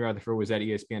ESPN. Jenny Rutherford was at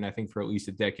ESPN, I think, for at least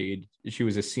a decade. She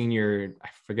was a senior. I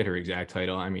forget her exact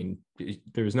title. I mean,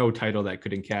 there was no title that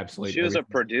could encapsulate. She was a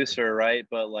producer, right?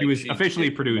 But like, she was officially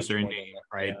producer in name,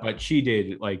 right? Yeah. But she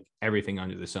did like everything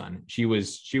under the sun. She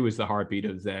was the heartbeat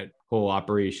of that whole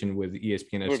operation with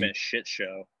ESPN. It would have been a shit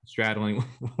show. Straddling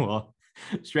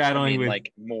with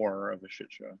like more of a shit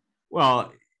show.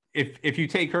 Well, if you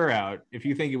take her out, if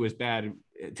you think it was bad,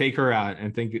 take her out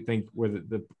and think where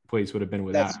the place would have been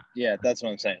without. That's what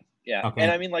I'm saying. Yeah. Okay.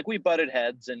 And I mean, like, we butted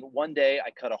heads, and one day I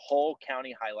cut a whole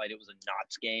county highlight. It was a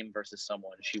Knott's game versus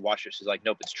someone. She watched it. She's like,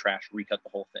 nope, it's trash. Recut the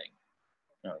whole thing.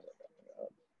 And I was like, oh.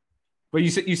 But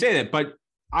you say that, but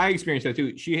I experienced that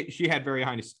too. She had very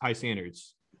high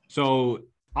standards. So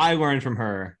I learned from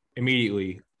her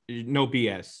immediately. No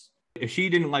BS. If she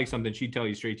didn't like something, she'd tell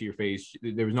you straight to your face.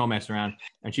 There was no messing around,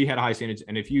 and she had high standards.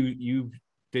 And if you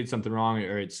did something wrong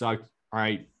or it sucked, all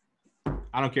right,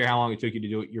 I don't care how long it took you to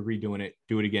do it. You're redoing it.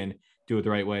 Do it again. Do it the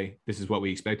right way. This is what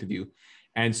we expect of you.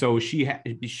 And so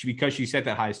because she set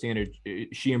that high standard,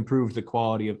 she improved the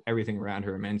quality of everything around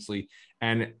her immensely.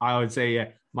 And I would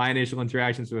say my initial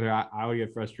interactions with her, I would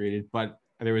get frustrated, but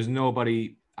there was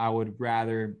nobody I would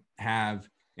rather have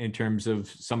in terms of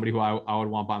somebody who I would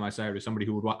want by my side, or somebody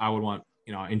who I would want,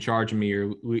 in charge of me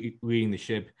or leading the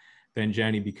ship, than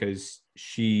Jenny, because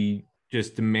she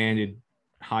just demanded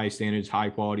high standards, high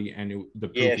quality, and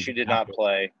she did not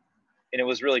play, and it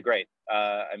was really great.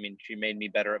 I mean, she made me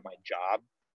better at my job,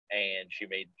 and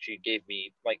she gave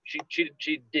me like she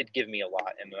did give me a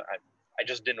lot, and I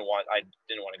just didn't want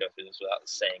to go through this without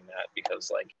saying that,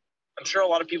 because like I'm sure a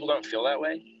lot of people don't feel that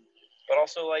way. But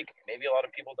also, like, maybe a lot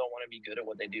of people don't want to be good at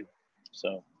what they do.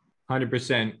 So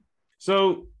 100%.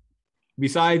 So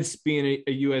besides being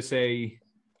a USA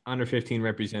under 15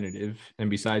 representative, and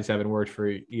besides having worked for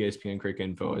ESPN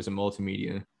Cricinfo as a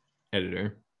multimedia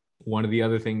editor, one of the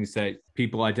other things that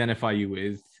people identify you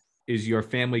with is your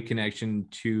family connection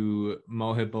to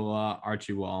Mohibullah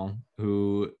Archibald,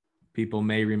 who people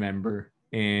may remember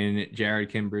in Jared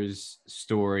Kimber's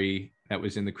story that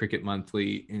was in the Cricket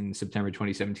Monthly in September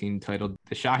 2017, titled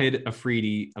 "The Shahid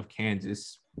Afridi of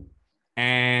Kansas."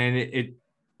 And it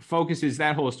focuses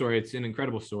that whole story. It's an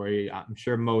incredible story. I'm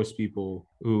sure most people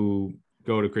who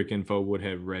go to Cricinfo would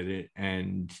have read it,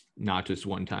 and not just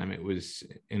one time. It was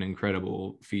an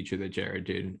incredible feature that Jared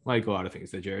did, like a lot of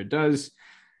things that Jared does.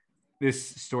 This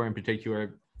story in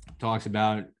particular talks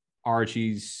about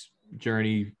Archie's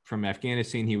journey from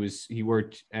Afghanistan. He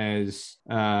worked as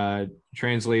a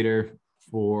translator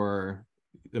for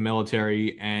the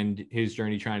military, and his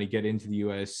journey trying to get into the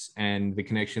US, and the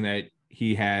connection that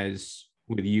he has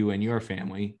with you and your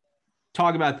family.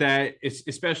 Talk about that,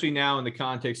 especially now in the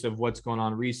context of what's going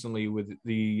on recently with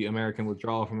the American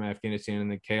withdrawal from Afghanistan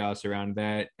and the chaos around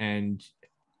that, and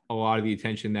a lot of the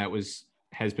attention that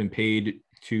has been paid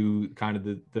to kind of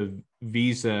the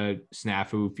visa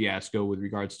snafu fiasco with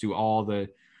regards to all the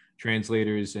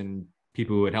translators and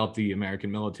people who had helped the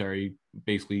American military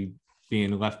basically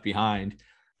being left behind.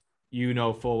 You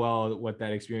know full well what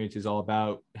that experience is all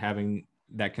about, having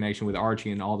that connection with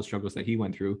Archie and all the struggles that he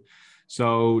went through.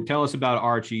 So tell us about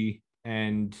Archie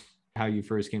and how you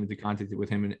first came into contact with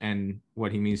him and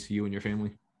what he means to you and your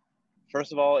family.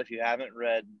 First of all, if you haven't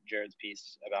read Jared's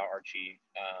piece about Archie,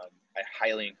 I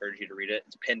highly encourage you to read it.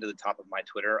 It's pinned to the top of my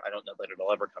Twitter. I don't know that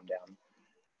it'll ever come down.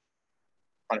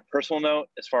 On a personal note,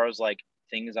 as far as like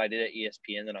things I did at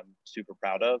ESPN that I'm super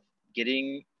proud of,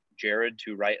 getting Jared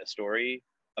to write a story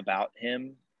about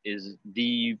him is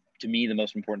to me, the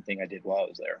most important thing I did while I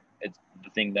was there. It's the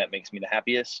thing that makes me the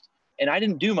happiest. And I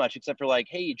didn't do much except for like,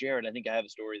 hey, Jared, I think I have a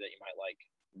story that you might like.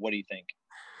 What do you think?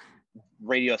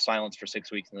 Radio silence for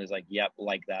 6 weeks. And he's like, yep,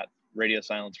 like that. Radio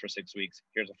silence for 6 weeks.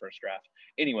 Here's a first draft.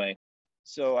 Anyway,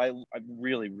 so I'm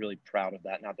really, really proud of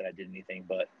that. Not that I did anything,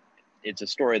 but it's a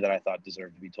story that I thought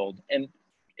deserved to be told. And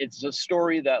it's a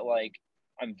story that like,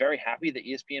 I'm very happy that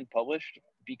ESPN published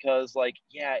because like,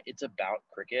 yeah, it's about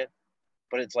cricket,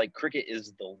 but it's like cricket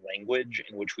is the language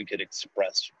in which we could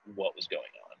express what was going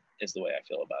on is the way I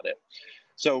feel about it.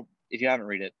 So if you haven't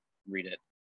read it, read it.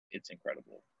 It's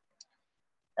incredible.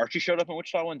 Archie showed up in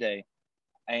Wichita one day,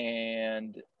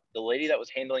 and the lady that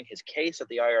was handling his case at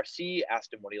the IRC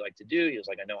asked him what he liked to do. He was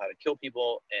like, I know how to kill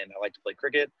people, and I like to play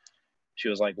cricket. She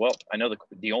was like, well, I know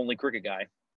the only cricket guy.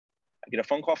 I get a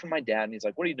phone call from my dad, and he's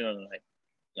like, what are you doing tonight?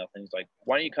 Nothing. He's like,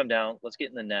 why don't you come down? Let's get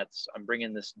in the nets. I'm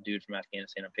bringing this dude from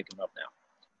Afghanistan. I'm picking him up now.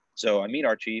 So I meet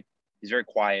Archie. He's very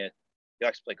quiet. He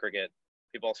likes to play cricket.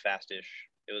 He balls fastish.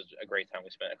 It was a great time. We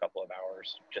spent a couple of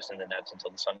hours just in the nets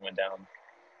until the sun went down.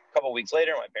 A couple of weeks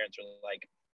later, my parents were like,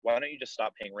 why don't you just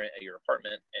stop paying rent at your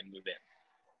apartment and move in?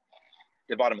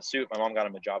 They bought him a suit. My mom got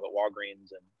him a job at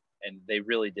Walgreens, and they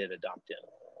really did adopt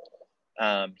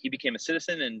him. He became a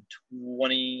citizen in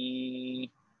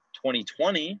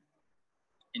 2020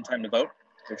 in time to vote,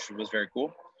 which was very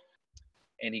cool.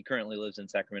 And he currently lives in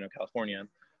Sacramento, California.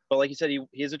 But like you said, he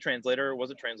is a translator,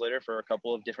 was a translator for a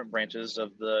couple of different branches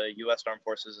of the U.S. Armed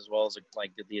Forces, as well as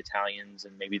like the Italians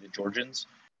and maybe the Georgians.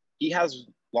 He has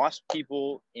lost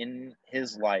people in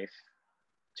his life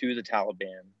to the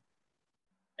Taliban.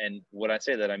 And when I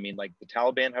say that, I mean like the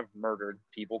Taliban have murdered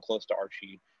people close to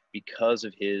Archie because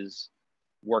of his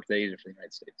work that he did for the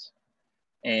United States.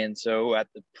 And so at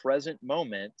the present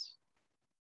moment,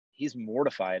 he's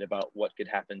mortified about what could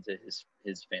happen to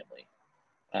his family,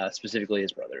 specifically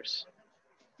his brothers,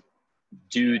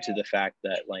 due to the fact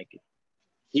that like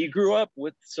he grew up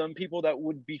with some people that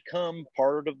would become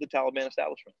part of the Taliban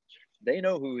establishment. They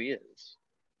know who he is.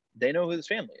 They know who his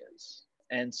family is.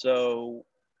 And so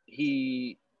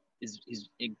he's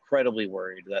incredibly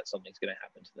worried that something's going to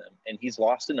happen to them. And he's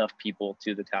lost enough people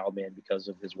to the Taliban because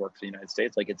of his work for the United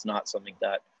States. Like it's not like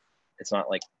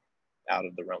out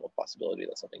of the realm of possibility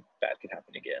that something bad could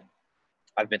happen again.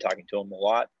 I've been talking to him a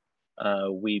lot.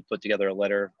 We put together a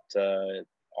letter to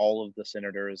all of the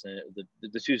senators and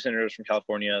the two senators from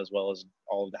California, as well as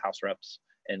all of the House reps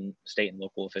and state and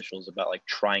local officials, about like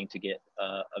trying to get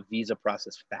a visa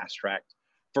process fast tracked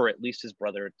for at least his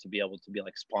brother to be able to be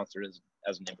like sponsored as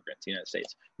an immigrant to the United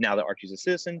States. Now that Archie's a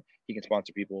citizen, he can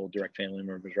sponsor people, direct family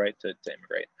members, right, to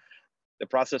immigrate. The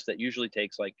process that usually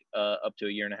takes like up to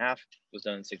a year and a half was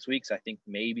done in 6 weeks. I think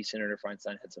maybe Senator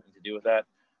Feinstein had something to do with that,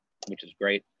 which is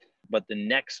great. But the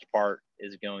next part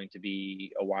is going to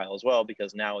be a while as well,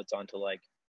 because now it's on to like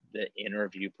the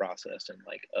interview process. And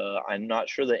like, I'm not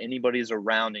sure that anybody's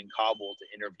around in Kabul to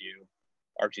interview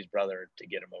Archie's brother to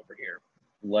get him over here,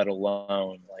 let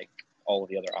alone like all of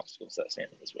the other obstacles that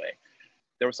stand in his way.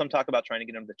 There was some talk about trying to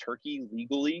get him to Turkey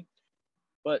legally,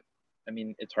 but I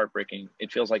mean, it's heartbreaking.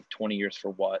 It feels like 20 years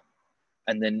for what?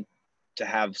 And then to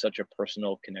have such a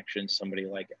personal connection to somebody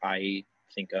like I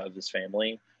think of his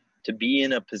family, to be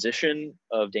in a position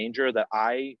of danger that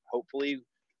I hopefully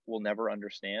will never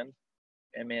understand.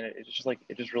 And man, it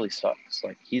just really sucks.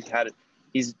 Like he's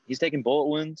taken bullet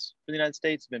wounds for the United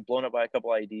States, been blown up by a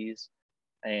couple IEDs,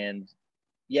 and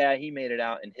yeah, he made it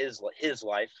out, and his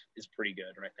life is pretty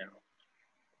good right now.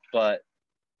 But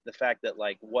the fact that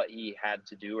like what he had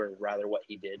to do, or rather what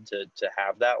he did to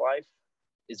have that life,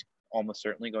 is almost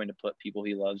certainly going to put people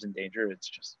he loves in danger. It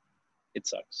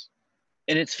sucks.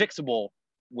 And it's fixable,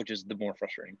 which is the more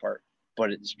frustrating part,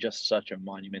 but it's just such a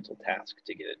monumental task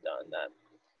to get it done that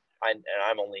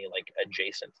I'm only like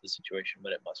adjacent to the situation,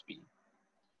 but it must be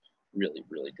really,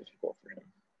 really difficult for him.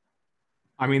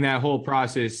 I mean, that whole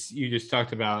process you just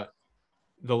talked about,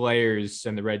 the layers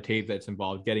and the red tape that's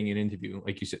involved getting an interview.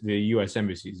 Like you said, the U.S.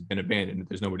 Embassy has been abandoned.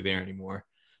 There's nobody there anymore.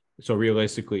 So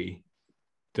realistically,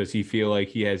 does he feel like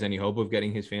he has any hope of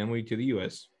getting his family to the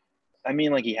U.S.? I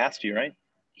mean, like he has to, right?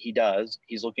 He does.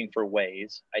 He's looking for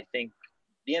ways. I think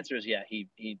the answer is yeah,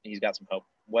 he's got some hope.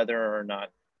 Whether or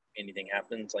not anything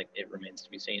happens, like it remains to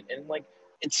be seen. And like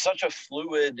it's such a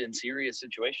fluid and serious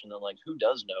situation that, like, who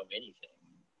does know anything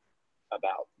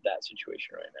about that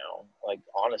situation right now? Like,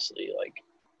 honestly, like,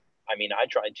 I mean, I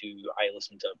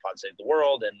listen to Pod Save the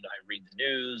World, and I read the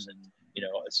news, and, you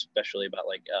know, especially about,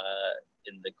 like,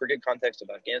 in the cricket context of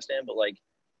Afghanistan, but, like,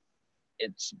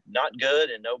 it's not good,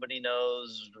 and nobody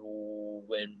knows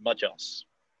when much else.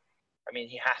 I mean,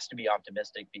 he has to be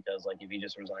optimistic, because, like, if he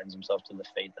just resigns himself to the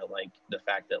fate that, like, the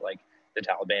fact that, like, the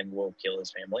Taliban will kill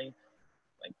his family,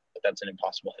 like, that's an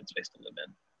impossible headspace to live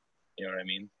in. You know what I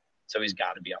mean? So he's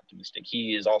got to be optimistic.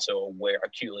 He is also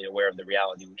acutely aware of the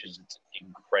reality, which is it's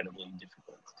incredibly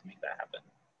difficult to make that happen,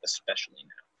 especially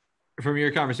now. From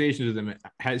your conversations with him,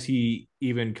 has he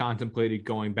even contemplated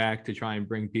going back to try and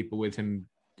bring people with him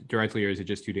directly, or is it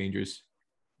just too dangerous?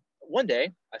 One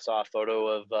day, I saw a photo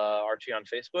of Archie on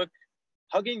Facebook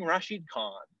hugging Rashid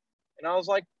Khan. And I was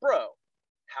like, bro,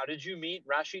 how did you meet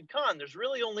Rashid Khan? There's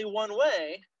really only one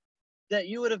way that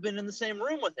you would have been in the same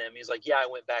room with him. He's like, yeah, I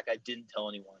went back. I didn't tell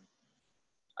anyone.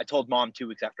 I told mom 2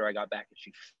 weeks after I got back, and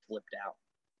she flipped out.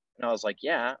 And I was like,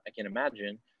 yeah, I can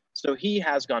imagine. So he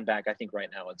has gone back. I think right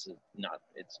now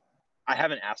I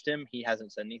haven't asked him. He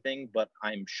hasn't said anything, but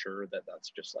I'm sure that that's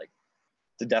just like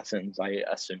the death sentence, I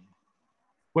assume.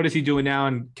 What is he doing now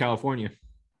in California?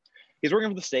 He's working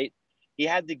for the state. He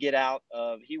had to get out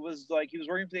of, he was working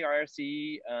for the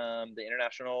IRC, the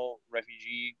International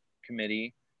Refugee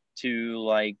Committee,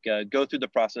 to go through the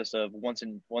process of once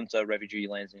a refugee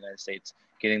lands in the United States,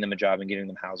 getting them a job and getting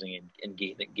them housing and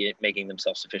making them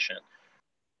self-sufficient.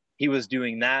 He was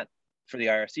doing that for the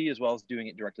IRC as well as doing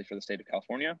it directly for the state of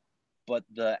California. But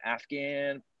the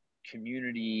Afghan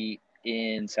community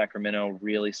in Sacramento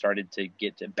really started to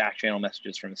get to back channel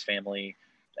messages from his family.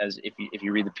 As if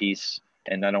you read the piece,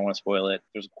 and I don't want to spoil it,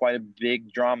 there's quite a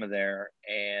big drama there,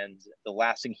 and the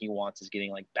last thing he wants is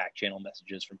getting like back channel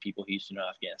messages from people he used to know in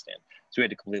Afghanistan. So he had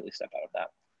to completely step out of that.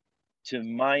 To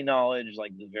my knowledge,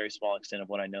 like the very small extent of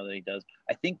what I know that he does,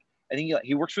 I think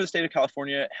he works for the state of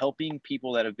California, helping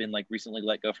people that have been like recently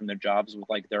let go from their jobs with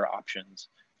like their options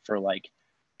for like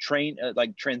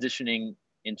transitioning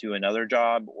into another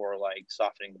job, or like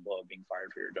softening the blow of being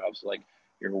fired for your job. So like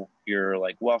your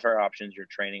like welfare options, your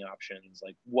training options,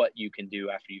 like what you can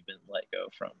do after you've been let go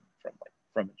from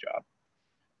a job.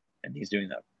 And he's doing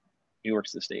that. He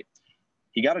works the state.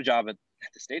 He got a job at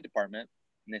the State Department,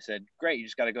 and they said, great, you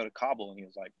just got to go to Kabul. And he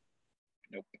was like,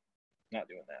 nope, not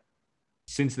doing that.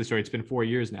 Since the story, it's been 4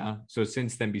 years now. So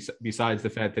since then, besides the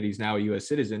fact that he's now a U.S.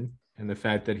 citizen and the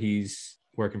fact that he's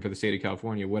working for the state of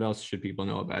California, what else should people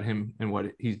know about him and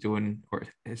what he's doing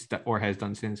or has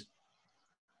done since?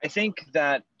 I think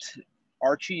that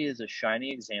Archie is a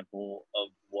shining example of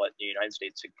what the United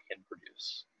States can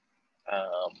produce.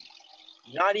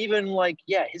 Not even like,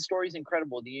 yeah, his story is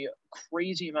incredible. The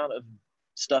crazy amount of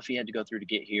stuff he had to go through to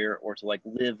get here, or to like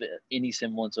live any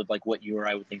semblance of like what you or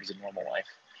I would think is a normal life.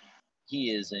 He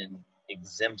is an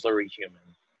exemplary human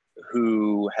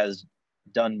who has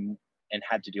done and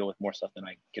had to deal with more stuff than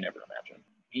I can ever imagine.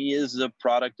 He is a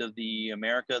product of the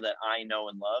America that I know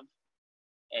and love.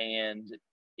 And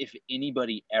if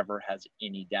anybody ever has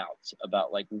any doubts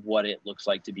about like what it looks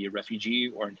like to be a refugee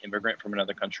or an immigrant from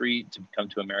another country to come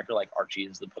to America, like Archie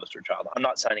is the poster child. I'm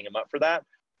not signing him up for that,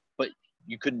 but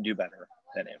you couldn't do better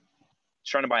than him. He's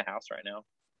trying to buy a house right now.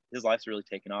 His life's really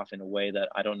taken off in a way that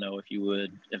I don't know if you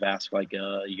would have asked like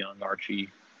a young Archie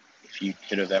if you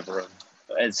could have ever.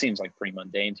 It seems like pretty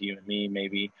mundane to you and me,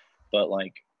 maybe, but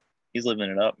like he's living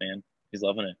it up, man. He's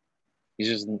loving it. He's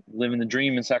just living the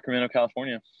dream in Sacramento,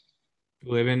 California.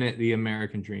 Living the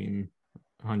American dream,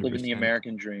 100%. Living the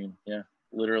American dream, yeah.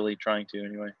 Literally trying to,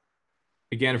 anyway.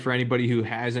 Again, for anybody who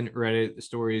hasn't read it, the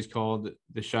story is called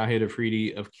The Shahid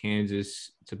Afridi of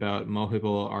Kansas. It's about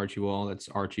Mohibul Archiwal. That's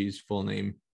Archie's full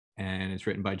name. And it's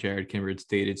written by Jared Kimber. It's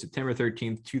dated September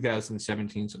 13th,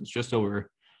 2017. So it's just over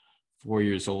 4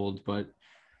 years old, but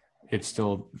it's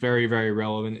still very, very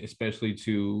relevant, especially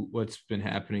to what's been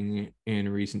happening in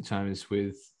recent times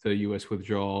with the U.S.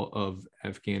 withdrawal of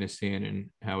Afghanistan and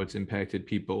how it's impacted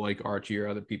people like Archie or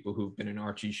other people who've been in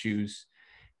Archie's shoes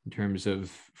in terms of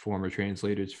former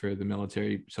translators for the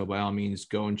military. So by all means,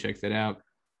 go and check that out.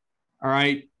 All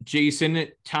right, Jason,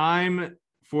 time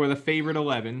for the favorite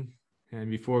 11. And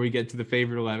before we get to the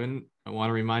favorite 11, I want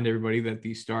to remind everybody that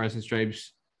the Stars and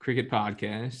Stripes Cricket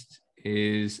Podcast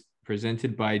is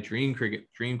presented by Dream Cricket.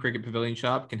 Dream Cricket Pavilion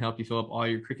Shop can help you fill up all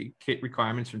your cricket kit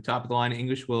requirements from top-of-the-line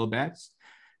English willow bats,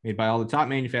 made by all the top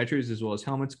manufacturers, as well as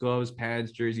helmets, gloves,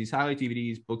 pads, jerseys, highlight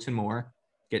DVDs, books, and more.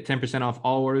 Get 10% off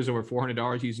all orders over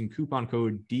 $400 using coupon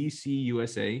code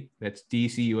DCUSA. That's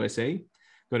DCUSA.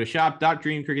 Go to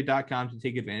shop.dreamcricket.com to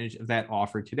take advantage of that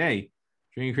offer today.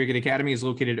 Dream Cricket Academy is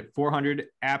located at 400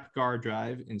 Apgar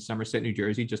Drive in Somerset, New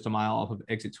Jersey, just a mile off of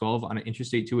exit 12 on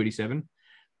Interstate 287.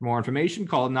 For more information,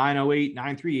 call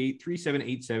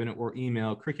 908-938-3787 or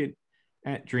email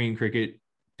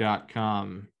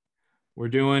cricket@dreamcricket.com. We're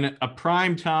doing a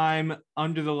prime time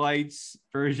under the lights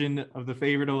version of the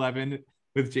favorite 11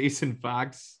 with Jason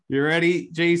Fox. You ready,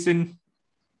 Jason?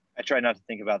 I try not to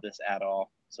think about this at all.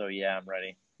 So yeah, I'm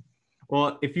ready.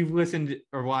 Well, if you've listened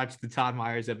or watched the Todd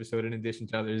Myers episode, in addition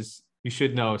to others, you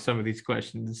should know some of these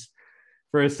questions.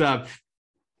 First up,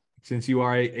 since you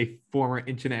are a former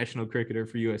international cricketer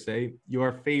for USA,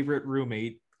 your favorite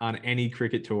roommate on any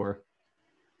cricket tour?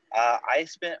 I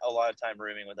spent a lot of time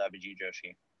rooming with Abhijit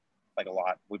Joshi, like a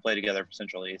lot. We played together for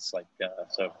Central East, so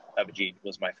Abhijit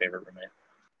was my favorite roommate.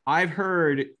 I've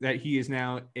heard that he is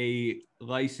now a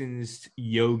licensed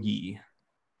yogi.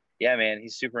 Yeah, man,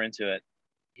 he's super into it.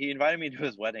 He invited me to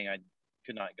his wedding. I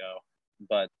could not go,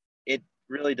 but it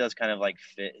really does kind of like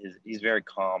fit he's very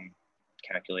calm,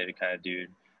 calculated kind of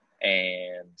dude.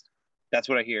 And that's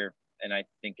what I hear. And I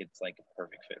think it's like a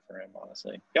perfect fit for him,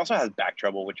 honestly. He also has back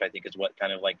trouble, which I think is what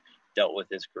kind of like dealt with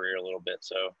his career a little bit.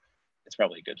 So it's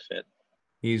probably a good fit.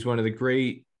 He's one of the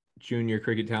great junior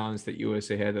cricket talents that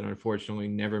USA had that unfortunately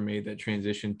never made that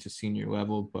transition to senior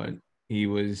level, but he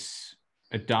was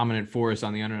a dominant force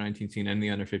on the under 19 scene and the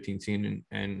under 15 scene.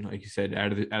 And like you said,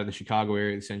 out of the Chicago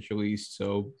area, the Central East.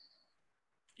 So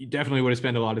you definitely would have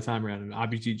spent a lot of time around him.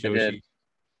 Abhijit Joshi.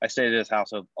 I stayed at his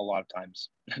house a lot of times,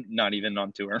 not even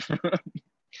on tour.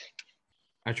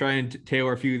 I try and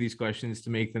tailor a few of these questions to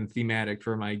make them thematic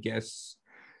for my guests.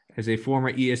 As a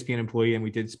former ESPN employee, and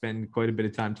we did spend quite a bit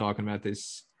of time talking about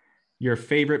this, your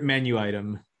favorite menu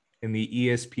item in the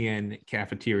ESPN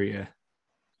cafeteria?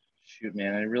 Shoot,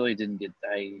 man, I really didn't get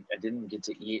I didn't get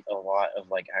to eat a lot of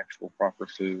like actual proper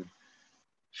food.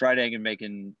 Fried egg and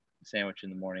bacon sandwich in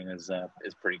the morning is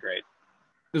pretty great.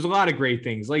 There's a lot of great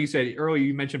things. Like you said earlier,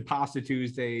 you mentioned Pasta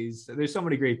Tuesdays. There's so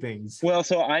many great things. Well,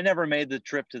 so I never made the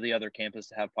trip to the other campus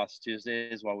to have Pasta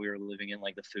Tuesdays while we were living in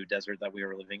like the food desert that we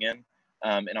were living in.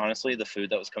 And honestly, the food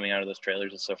that was coming out of those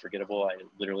trailers is so forgettable. I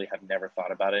literally have never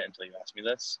thought about it until you asked me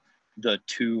this. The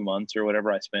 2 months or whatever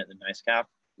I spent in the Nice Cap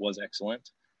was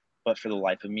excellent. But for the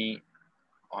life of me,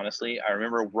 honestly, I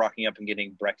remember rocking up and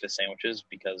getting breakfast sandwiches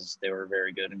because they were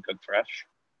very good and cooked fresh.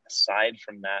 Aside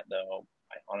from that, though,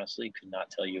 I honestly could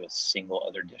not tell you a single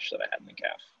other dish that I had in the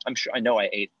caf. I know I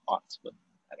ate lots, but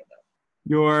I don't know.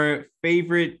 Your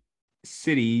favorite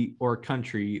city or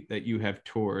country that you have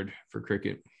toured for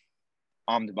cricket?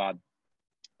 Ahmedabad.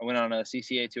 I went on a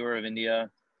CCA tour of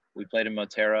India. We played in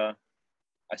Motera.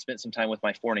 I spent some time with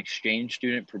my foreign exchange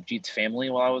student, Prabjit's family,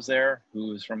 while I was there,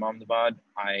 who was from Ahmedabad.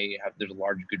 There's a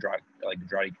large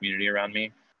Gujarati community around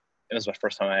me. It was my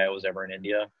first time I was ever in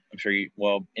India. I'm sure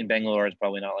in Bangalore it's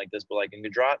probably not like this, but like in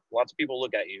Gujarat, lots of people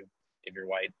look at you if you're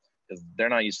white because they're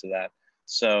not used to that.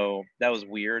 So that was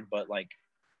weird, but like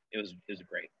it was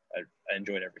great. I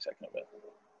enjoyed every second of it.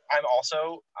 I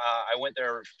went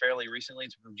there fairly recently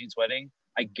to Prabjit's wedding.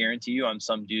 I guarantee you I'm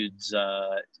some dude's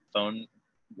phone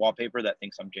wallpaper that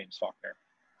thinks I'm James Faulkner,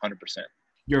 100%.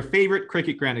 Your favorite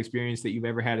cricket ground experience that you've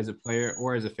ever had as a player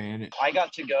or as a fan? I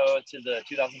got to go to the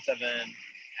 2007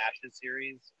 Ashes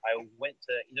series. I went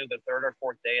to either the third or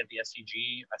fourth day at the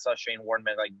SCG. I saw Shane Warne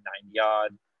make like 90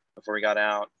 odd before we got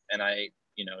out, and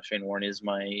Shane Warne is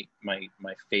my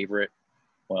favorite.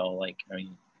 Well, like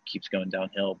keeps going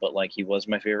downhill, but like he was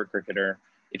my favorite cricketer.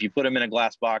 If you put him in a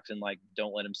glass box and like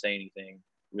don't let him say anything,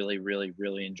 really, really,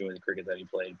 really enjoy the cricket that he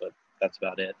played, but that's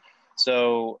about it.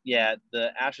 So yeah,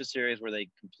 the Ashes series where they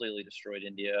completely destroyed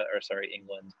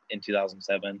England in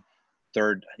 2007.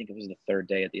 I think it was the third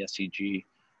day at the SCG.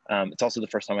 It's also the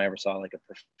first time I ever saw like a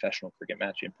professional cricket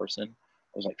match in person.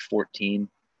 I was like 14.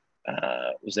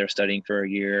 Was there studying for a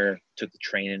year. Took the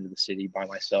train into the city by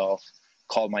myself.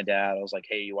 Called my dad. I was like,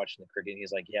 "Hey, you watching the cricket?"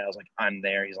 He's like, "Yeah." I was like, "I'm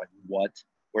there." He's like, "What?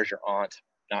 Where's your aunt?"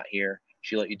 "Not here."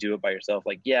 "She let you do it by yourself?"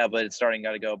 Like, "Yeah, but it's starting.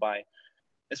 Got to go by."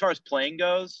 As far as playing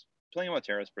goes, playing in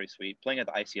Motera is pretty sweet. Playing at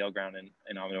the ICL ground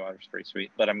in Ahmedabad is pretty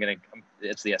sweet. But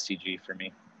it's the SCG for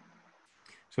me.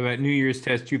 So that New Year's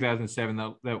Test 2007,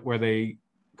 that where they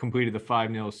completed the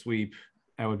 5-0 sweep,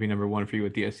 that would be number one for you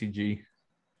at the SCG.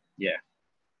 Yeah.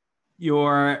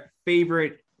 Your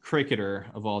favorite cricketer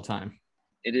of all time?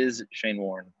 It is Shane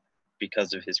Warne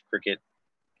because of his cricket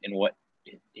and what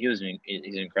he's an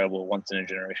incredible once in a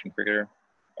generation cricketer.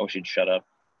 I wish he'd shut up,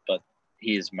 but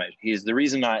he's the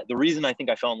reason I think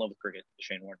I fell in love with cricket is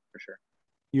Shane Warne for sure.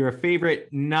 Your favorite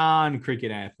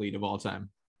non-cricket athlete of all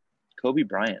time? Kobe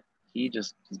Bryant.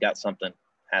 He's got something,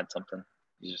 had something.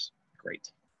 He's just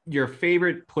great. Your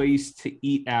favorite place to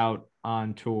eat out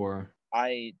on tour?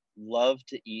 I love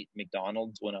to eat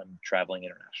McDonald's when I'm traveling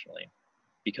internationally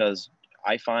because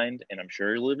I find, and I'm sure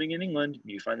you're living in England,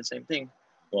 you find the same thing.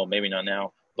 Well, maybe not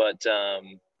now, but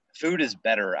food is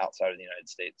better outside of the United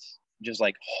States. Just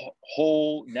like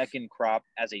whole neck and crop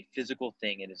as a physical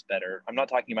thing, it is better. I'm not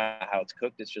talking about how it's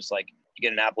cooked. It's just like you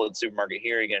get an apple at the supermarket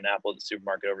here, you get an apple at the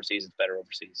supermarket overseas. It's better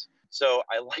overseas. So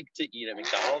I like to eat at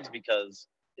McDonald's because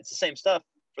it's the same stuff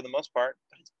for the most part,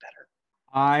 but it's better.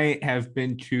 I have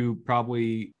been to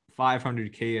probably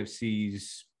 500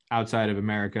 KFCs outside of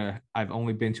America. I've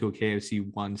only been to a KFC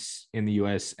once in the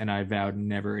US, and I vowed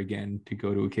never again to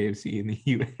go to a KFC in the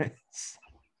US.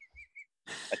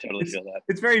 I totally feel that.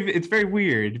 It's very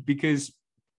weird because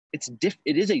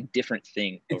it is a different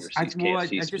thing overseas.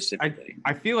 KFC specifically.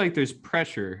 I feel like there's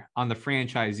pressure on the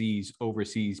franchisees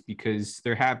overseas because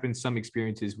there have been some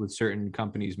experiences with certain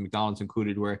companies, McDonald's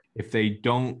included, where if they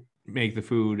don't make the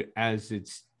food as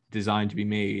it's designed to be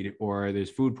made, or there's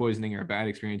food poisoning or a bad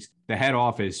experience, the head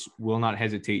office will not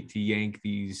hesitate to yank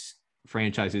these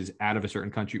franchises out of a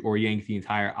certain country or yank the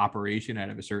entire operation out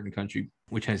of a certain country,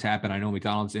 which has happened. I know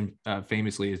McDonald's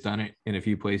famously has done it in a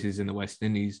few places in the West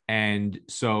Indies. And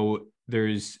so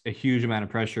there's a huge amount of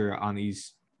pressure on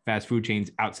these fast food chains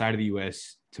outside of the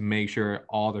US to make sure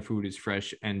all their food is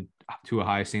fresh and to a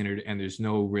high standard, and there's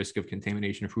no risk of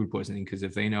contamination or food poisoning, because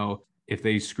if they know if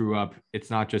they screw up, it's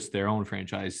not just their own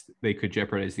franchise, they could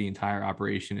jeopardize the entire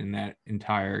operation in that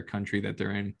entire country that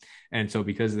they're in. And so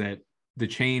because of that, the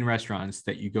chain restaurants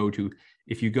that you go to,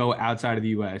 if you go outside of the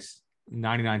US,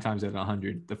 99 times out of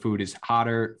 100, the food is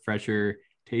hotter, fresher,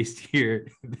 tastier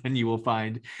than you will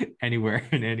find anywhere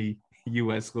in any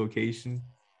US location.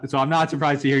 So I'm not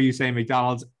surprised to hear you say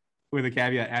McDonald's with a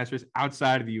caveat asterisk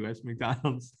outside of the US,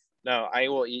 McDonald's. No, I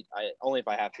will eat. Only if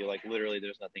I have to. Like literally,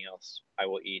 there's nothing else. I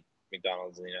will eat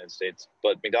McDonald's in the United States,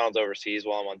 but McDonald's overseas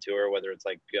while I'm on tour, whether it's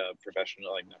like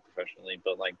professional, like not professionally,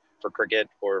 but like for cricket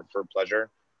or for pleasure,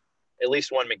 at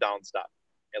least one McDonald's stop,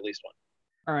 at least one.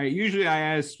 All right. Usually I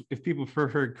ask if people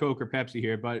prefer Coke or Pepsi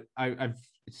here, but I've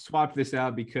swapped this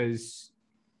out because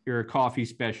you're a coffee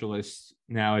specialist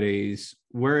nowadays.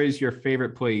 Where is your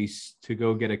favorite place to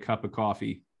go get a cup of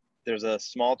coffee? There's a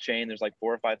small chain. There's like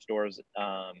 4 or 5 stores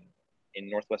in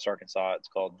Northwest Arkansas. It's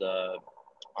called the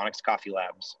Onyx Coffee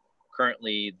Labs.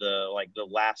 Currently, the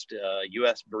last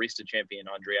U.S. barista champion,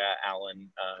 Andrea Allen,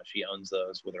 she owns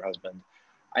those with her husband.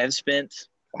 I have spent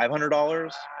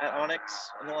 $500 at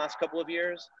Onyx in the last couple of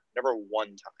years. Never one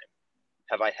time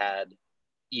have I had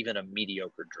even a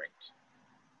mediocre drink.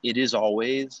 It is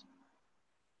always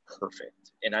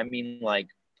perfect. And I mean like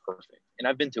perfect. And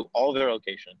I've been to all their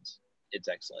locations. It's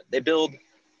excellent. They build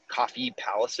coffee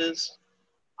palaces.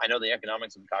 I know the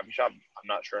economics of the coffee shop. I'm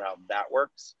not sure how that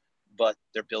works, but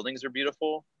their buildings are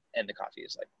beautiful and the coffee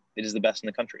is it is the best in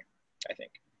the country, I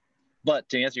think. But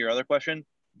to answer your other question,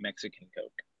 Mexican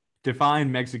Coke.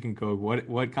 Define Mexican Coke.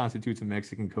 What constitutes a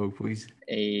Mexican Coke, please?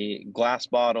 A glass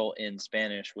bottle in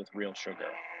Spanish with real sugar.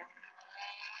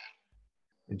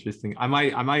 Interesting. I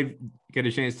might get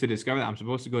a chance to discover that. I'm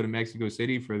supposed to go to Mexico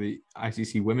City for the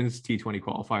ICC Women's T20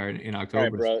 qualifier in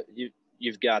October. All right, bro.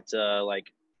 You've got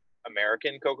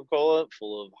American Coca-Cola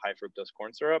full of high fructose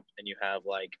corn syrup, and you have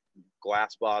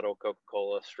glass bottle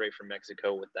Coca-Cola straight from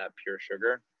Mexico with that pure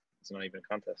sugar. It's not even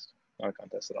a contest. Not a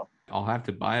contest at all. I'll have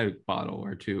to buy a bottle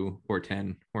or 2 or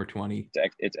 10 or 20.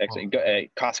 It's excellent.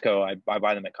 Costco, I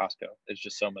buy them at Costco. It's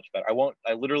just so much better.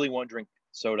 I literally won't drink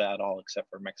soda at all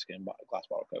except for Mexican glass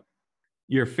bottle Coke.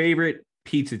 Your favorite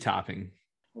pizza topping?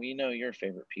 We know your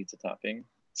favorite pizza topping.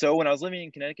 So when I was living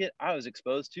in Connecticut, I was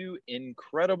exposed to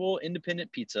incredible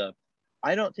independent pizza.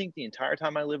 I don't think the entire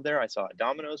time I lived there, I saw a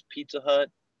Domino's, Pizza Hut,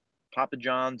 Papa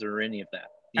John's, or any of that.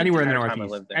 Anywhere in the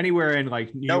Northeast, anywhere in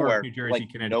New York, New Jersey,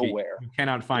 Connecticut, nowhere. You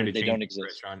cannot find a chain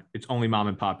restaurant. It's only mom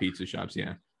and pop pizza shops.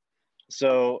 Yeah.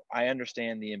 So I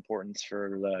understand the importance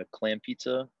for the clam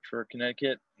pizza for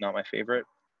Connecticut. Not my favorite.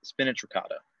 Spinach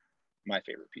ricotta, my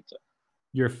favorite pizza.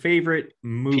 Your favorite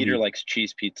movie? Peter likes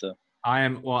cheese pizza. I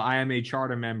am a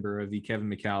charter member of the Kevin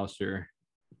McAllister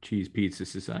Cheese Pizza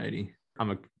Society.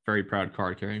 I'm a very proud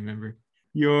card-carrying member.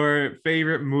 Your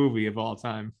favorite movie of all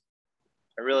time?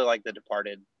 I really like The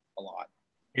Departed a lot.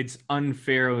 It's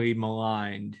unfairly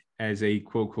maligned as a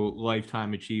quote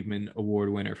lifetime achievement award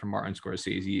winner from Martin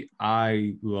Scorsese.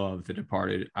 I love The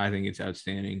Departed. I think it's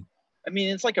outstanding. I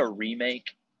mean, it's like a remake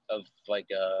of like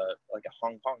a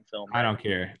Hong Kong film. Right? I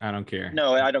don't care.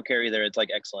 No, I don't care either. It's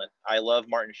excellent. I love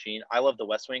Martin Sheen. I love The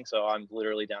West Wing, so I'm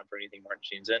literally down for anything Martin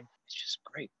Sheen's in. It's just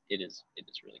great. It is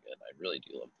really good. I really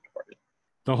do love The Departed.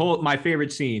 My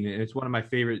favorite scene, and it's one of my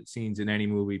favorite scenes in any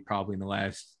movie probably in the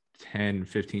last 10,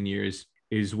 15 years,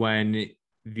 is when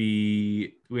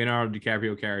the Leonardo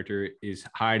DiCaprio character is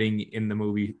hiding in the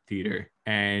movie theater,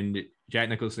 and Jack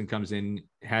Nicholson comes in,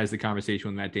 has the conversation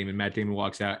with Matt Damon. Matt Damon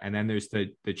walks out, and then there's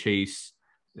the chase.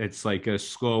 It's like a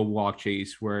slow walk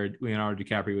chase where Leonardo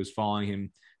DiCaprio is following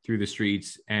him through the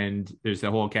streets, and there's the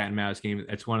whole cat and mouse game.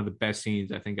 That's one of the best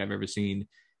scenes I think I've ever seen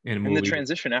in a movie. And the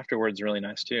transition afterwards is really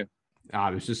nice too.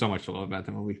 There's just so much to love about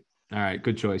the movie. All right,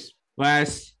 good choice.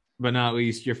 Last but not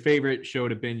least, your favorite show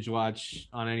to binge watch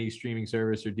on any streaming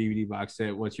service or DVD box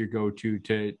set. What's your go-to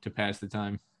to pass the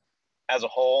time? As a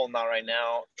whole, not right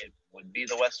now, it would be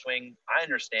The West Wing. I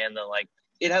understand that like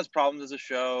it has problems as a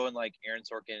show, and like Aaron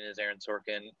Sorkin is Aaron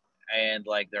Sorkin, and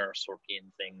like there are Sorkin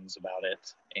things about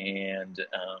it, and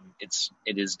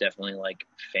it is definitely like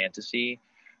fantasy.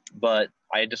 But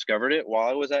I discovered it while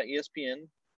I was at ESPN,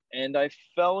 and I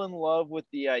fell in love with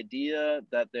the idea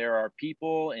that there are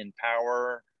people in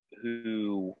power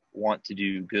who want to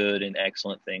do good and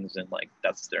excellent things, and like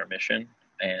that's their mission,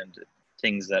 and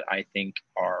things that I think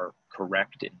are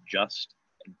correct and just,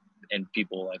 and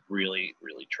people like really,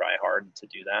 really try hard to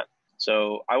do that.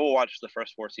 So I will watch the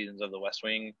first 4 seasons of The West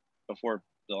Wing. Before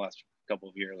the last couple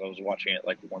of years, I was watching it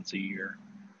like once a year.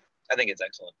 I think it's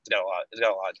excellent. It's got a lot of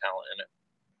talent in it.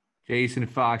 Jason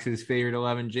Fox's favorite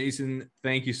 11. Jason,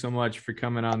 thank you so much for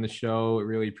coming on the show. I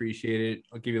really appreciate it.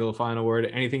 I'll give you a little final word.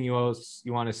 Anything else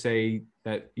you want to say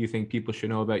that you think people should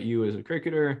know about you as a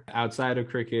cricketer, outside of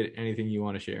cricket, anything you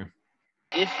want to share?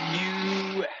 If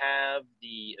you have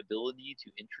the ability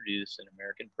to introduce an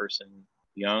American person,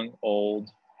 young, old,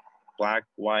 black,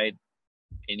 white,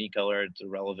 any color, it's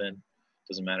irrelevant.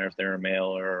 Doesn't matter if they're a male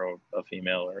or a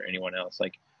female or anyone else.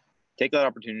 Like, take that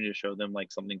opportunity to show them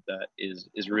like something that is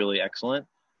really excellent.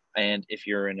 And if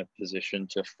you're in a position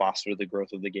to foster the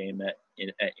growth of the game at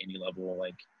any level,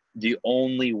 like the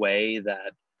only way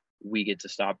that we get to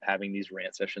stop having these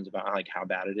rant sessions about like how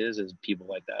bad it is people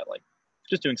like that, like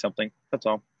just doing something. That's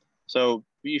all. So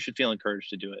you should feel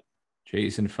encouraged to do it.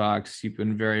 Jason Fox, you've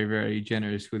been very, very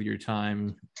generous with your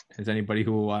time. As anybody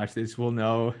who will watch this will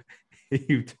know,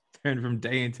 you've turned from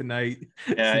day into night.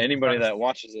 Yeah, anybody that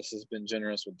watches this has been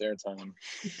generous with their time.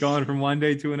 Going from one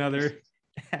day to another,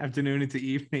 afternoon into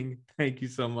evening. Thank you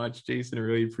so much, Jason. I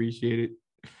really appreciate it.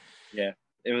 Yeah,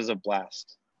 it was a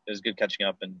blast. It was good catching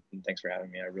up, and thanks for having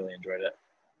me. I really enjoyed it.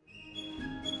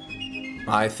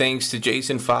 My thanks to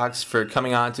Jason Fox for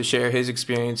coming on to share his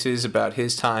experiences about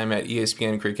his time at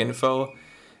ESPN Cricinfo.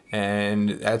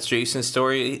 And that's Jason's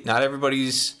story. Not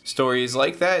everybody's story is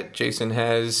like that. Jason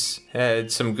has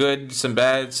had some good, some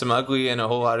bad, some ugly, and a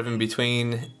whole lot of in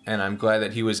between. And I'm glad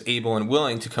that he was able and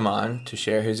willing to come on to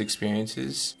share his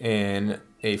experiences in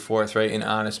a forthright and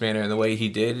honest manner in the way he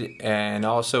did. And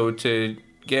also to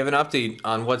give an update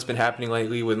on what's been happening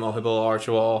lately with Mohibul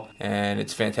Archewal. And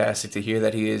it's fantastic to hear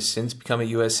that he has since become a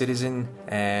U.S. citizen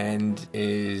and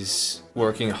is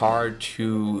working hard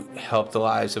to help the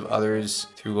lives of others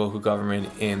through local government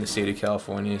in the state of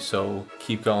California. So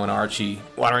keep going, Archie.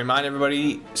 Want to remind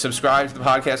everybody, subscribe to the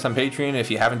podcast on Patreon if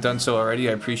you haven't done so already.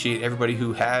 I appreciate everybody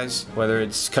who has, whether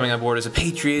it's coming on board as a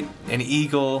Patriot, an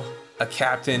Eagle, a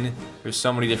captain. There's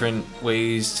so many different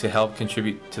ways to help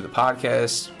contribute to the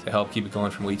podcast, to help keep it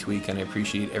going from week to week, and I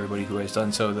appreciate everybody who has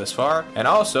done so thus far. And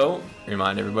also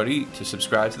remind everybody to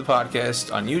subscribe to the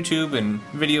podcast on YouTube in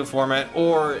video format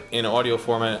or in audio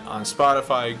format on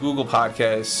Spotify, Google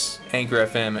Podcasts, Anchor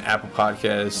FM, Apple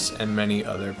Podcasts, and many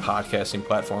other podcasting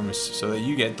platforms so that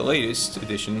you get the latest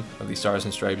edition of the Stars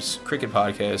and Stripes Cricket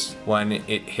Podcast when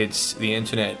it hits the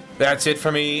internet. That's it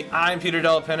for me. I'm Peter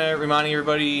Della Penna, reminding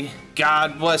everybody,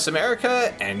 God bless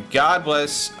America and God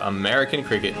bless American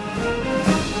cricket.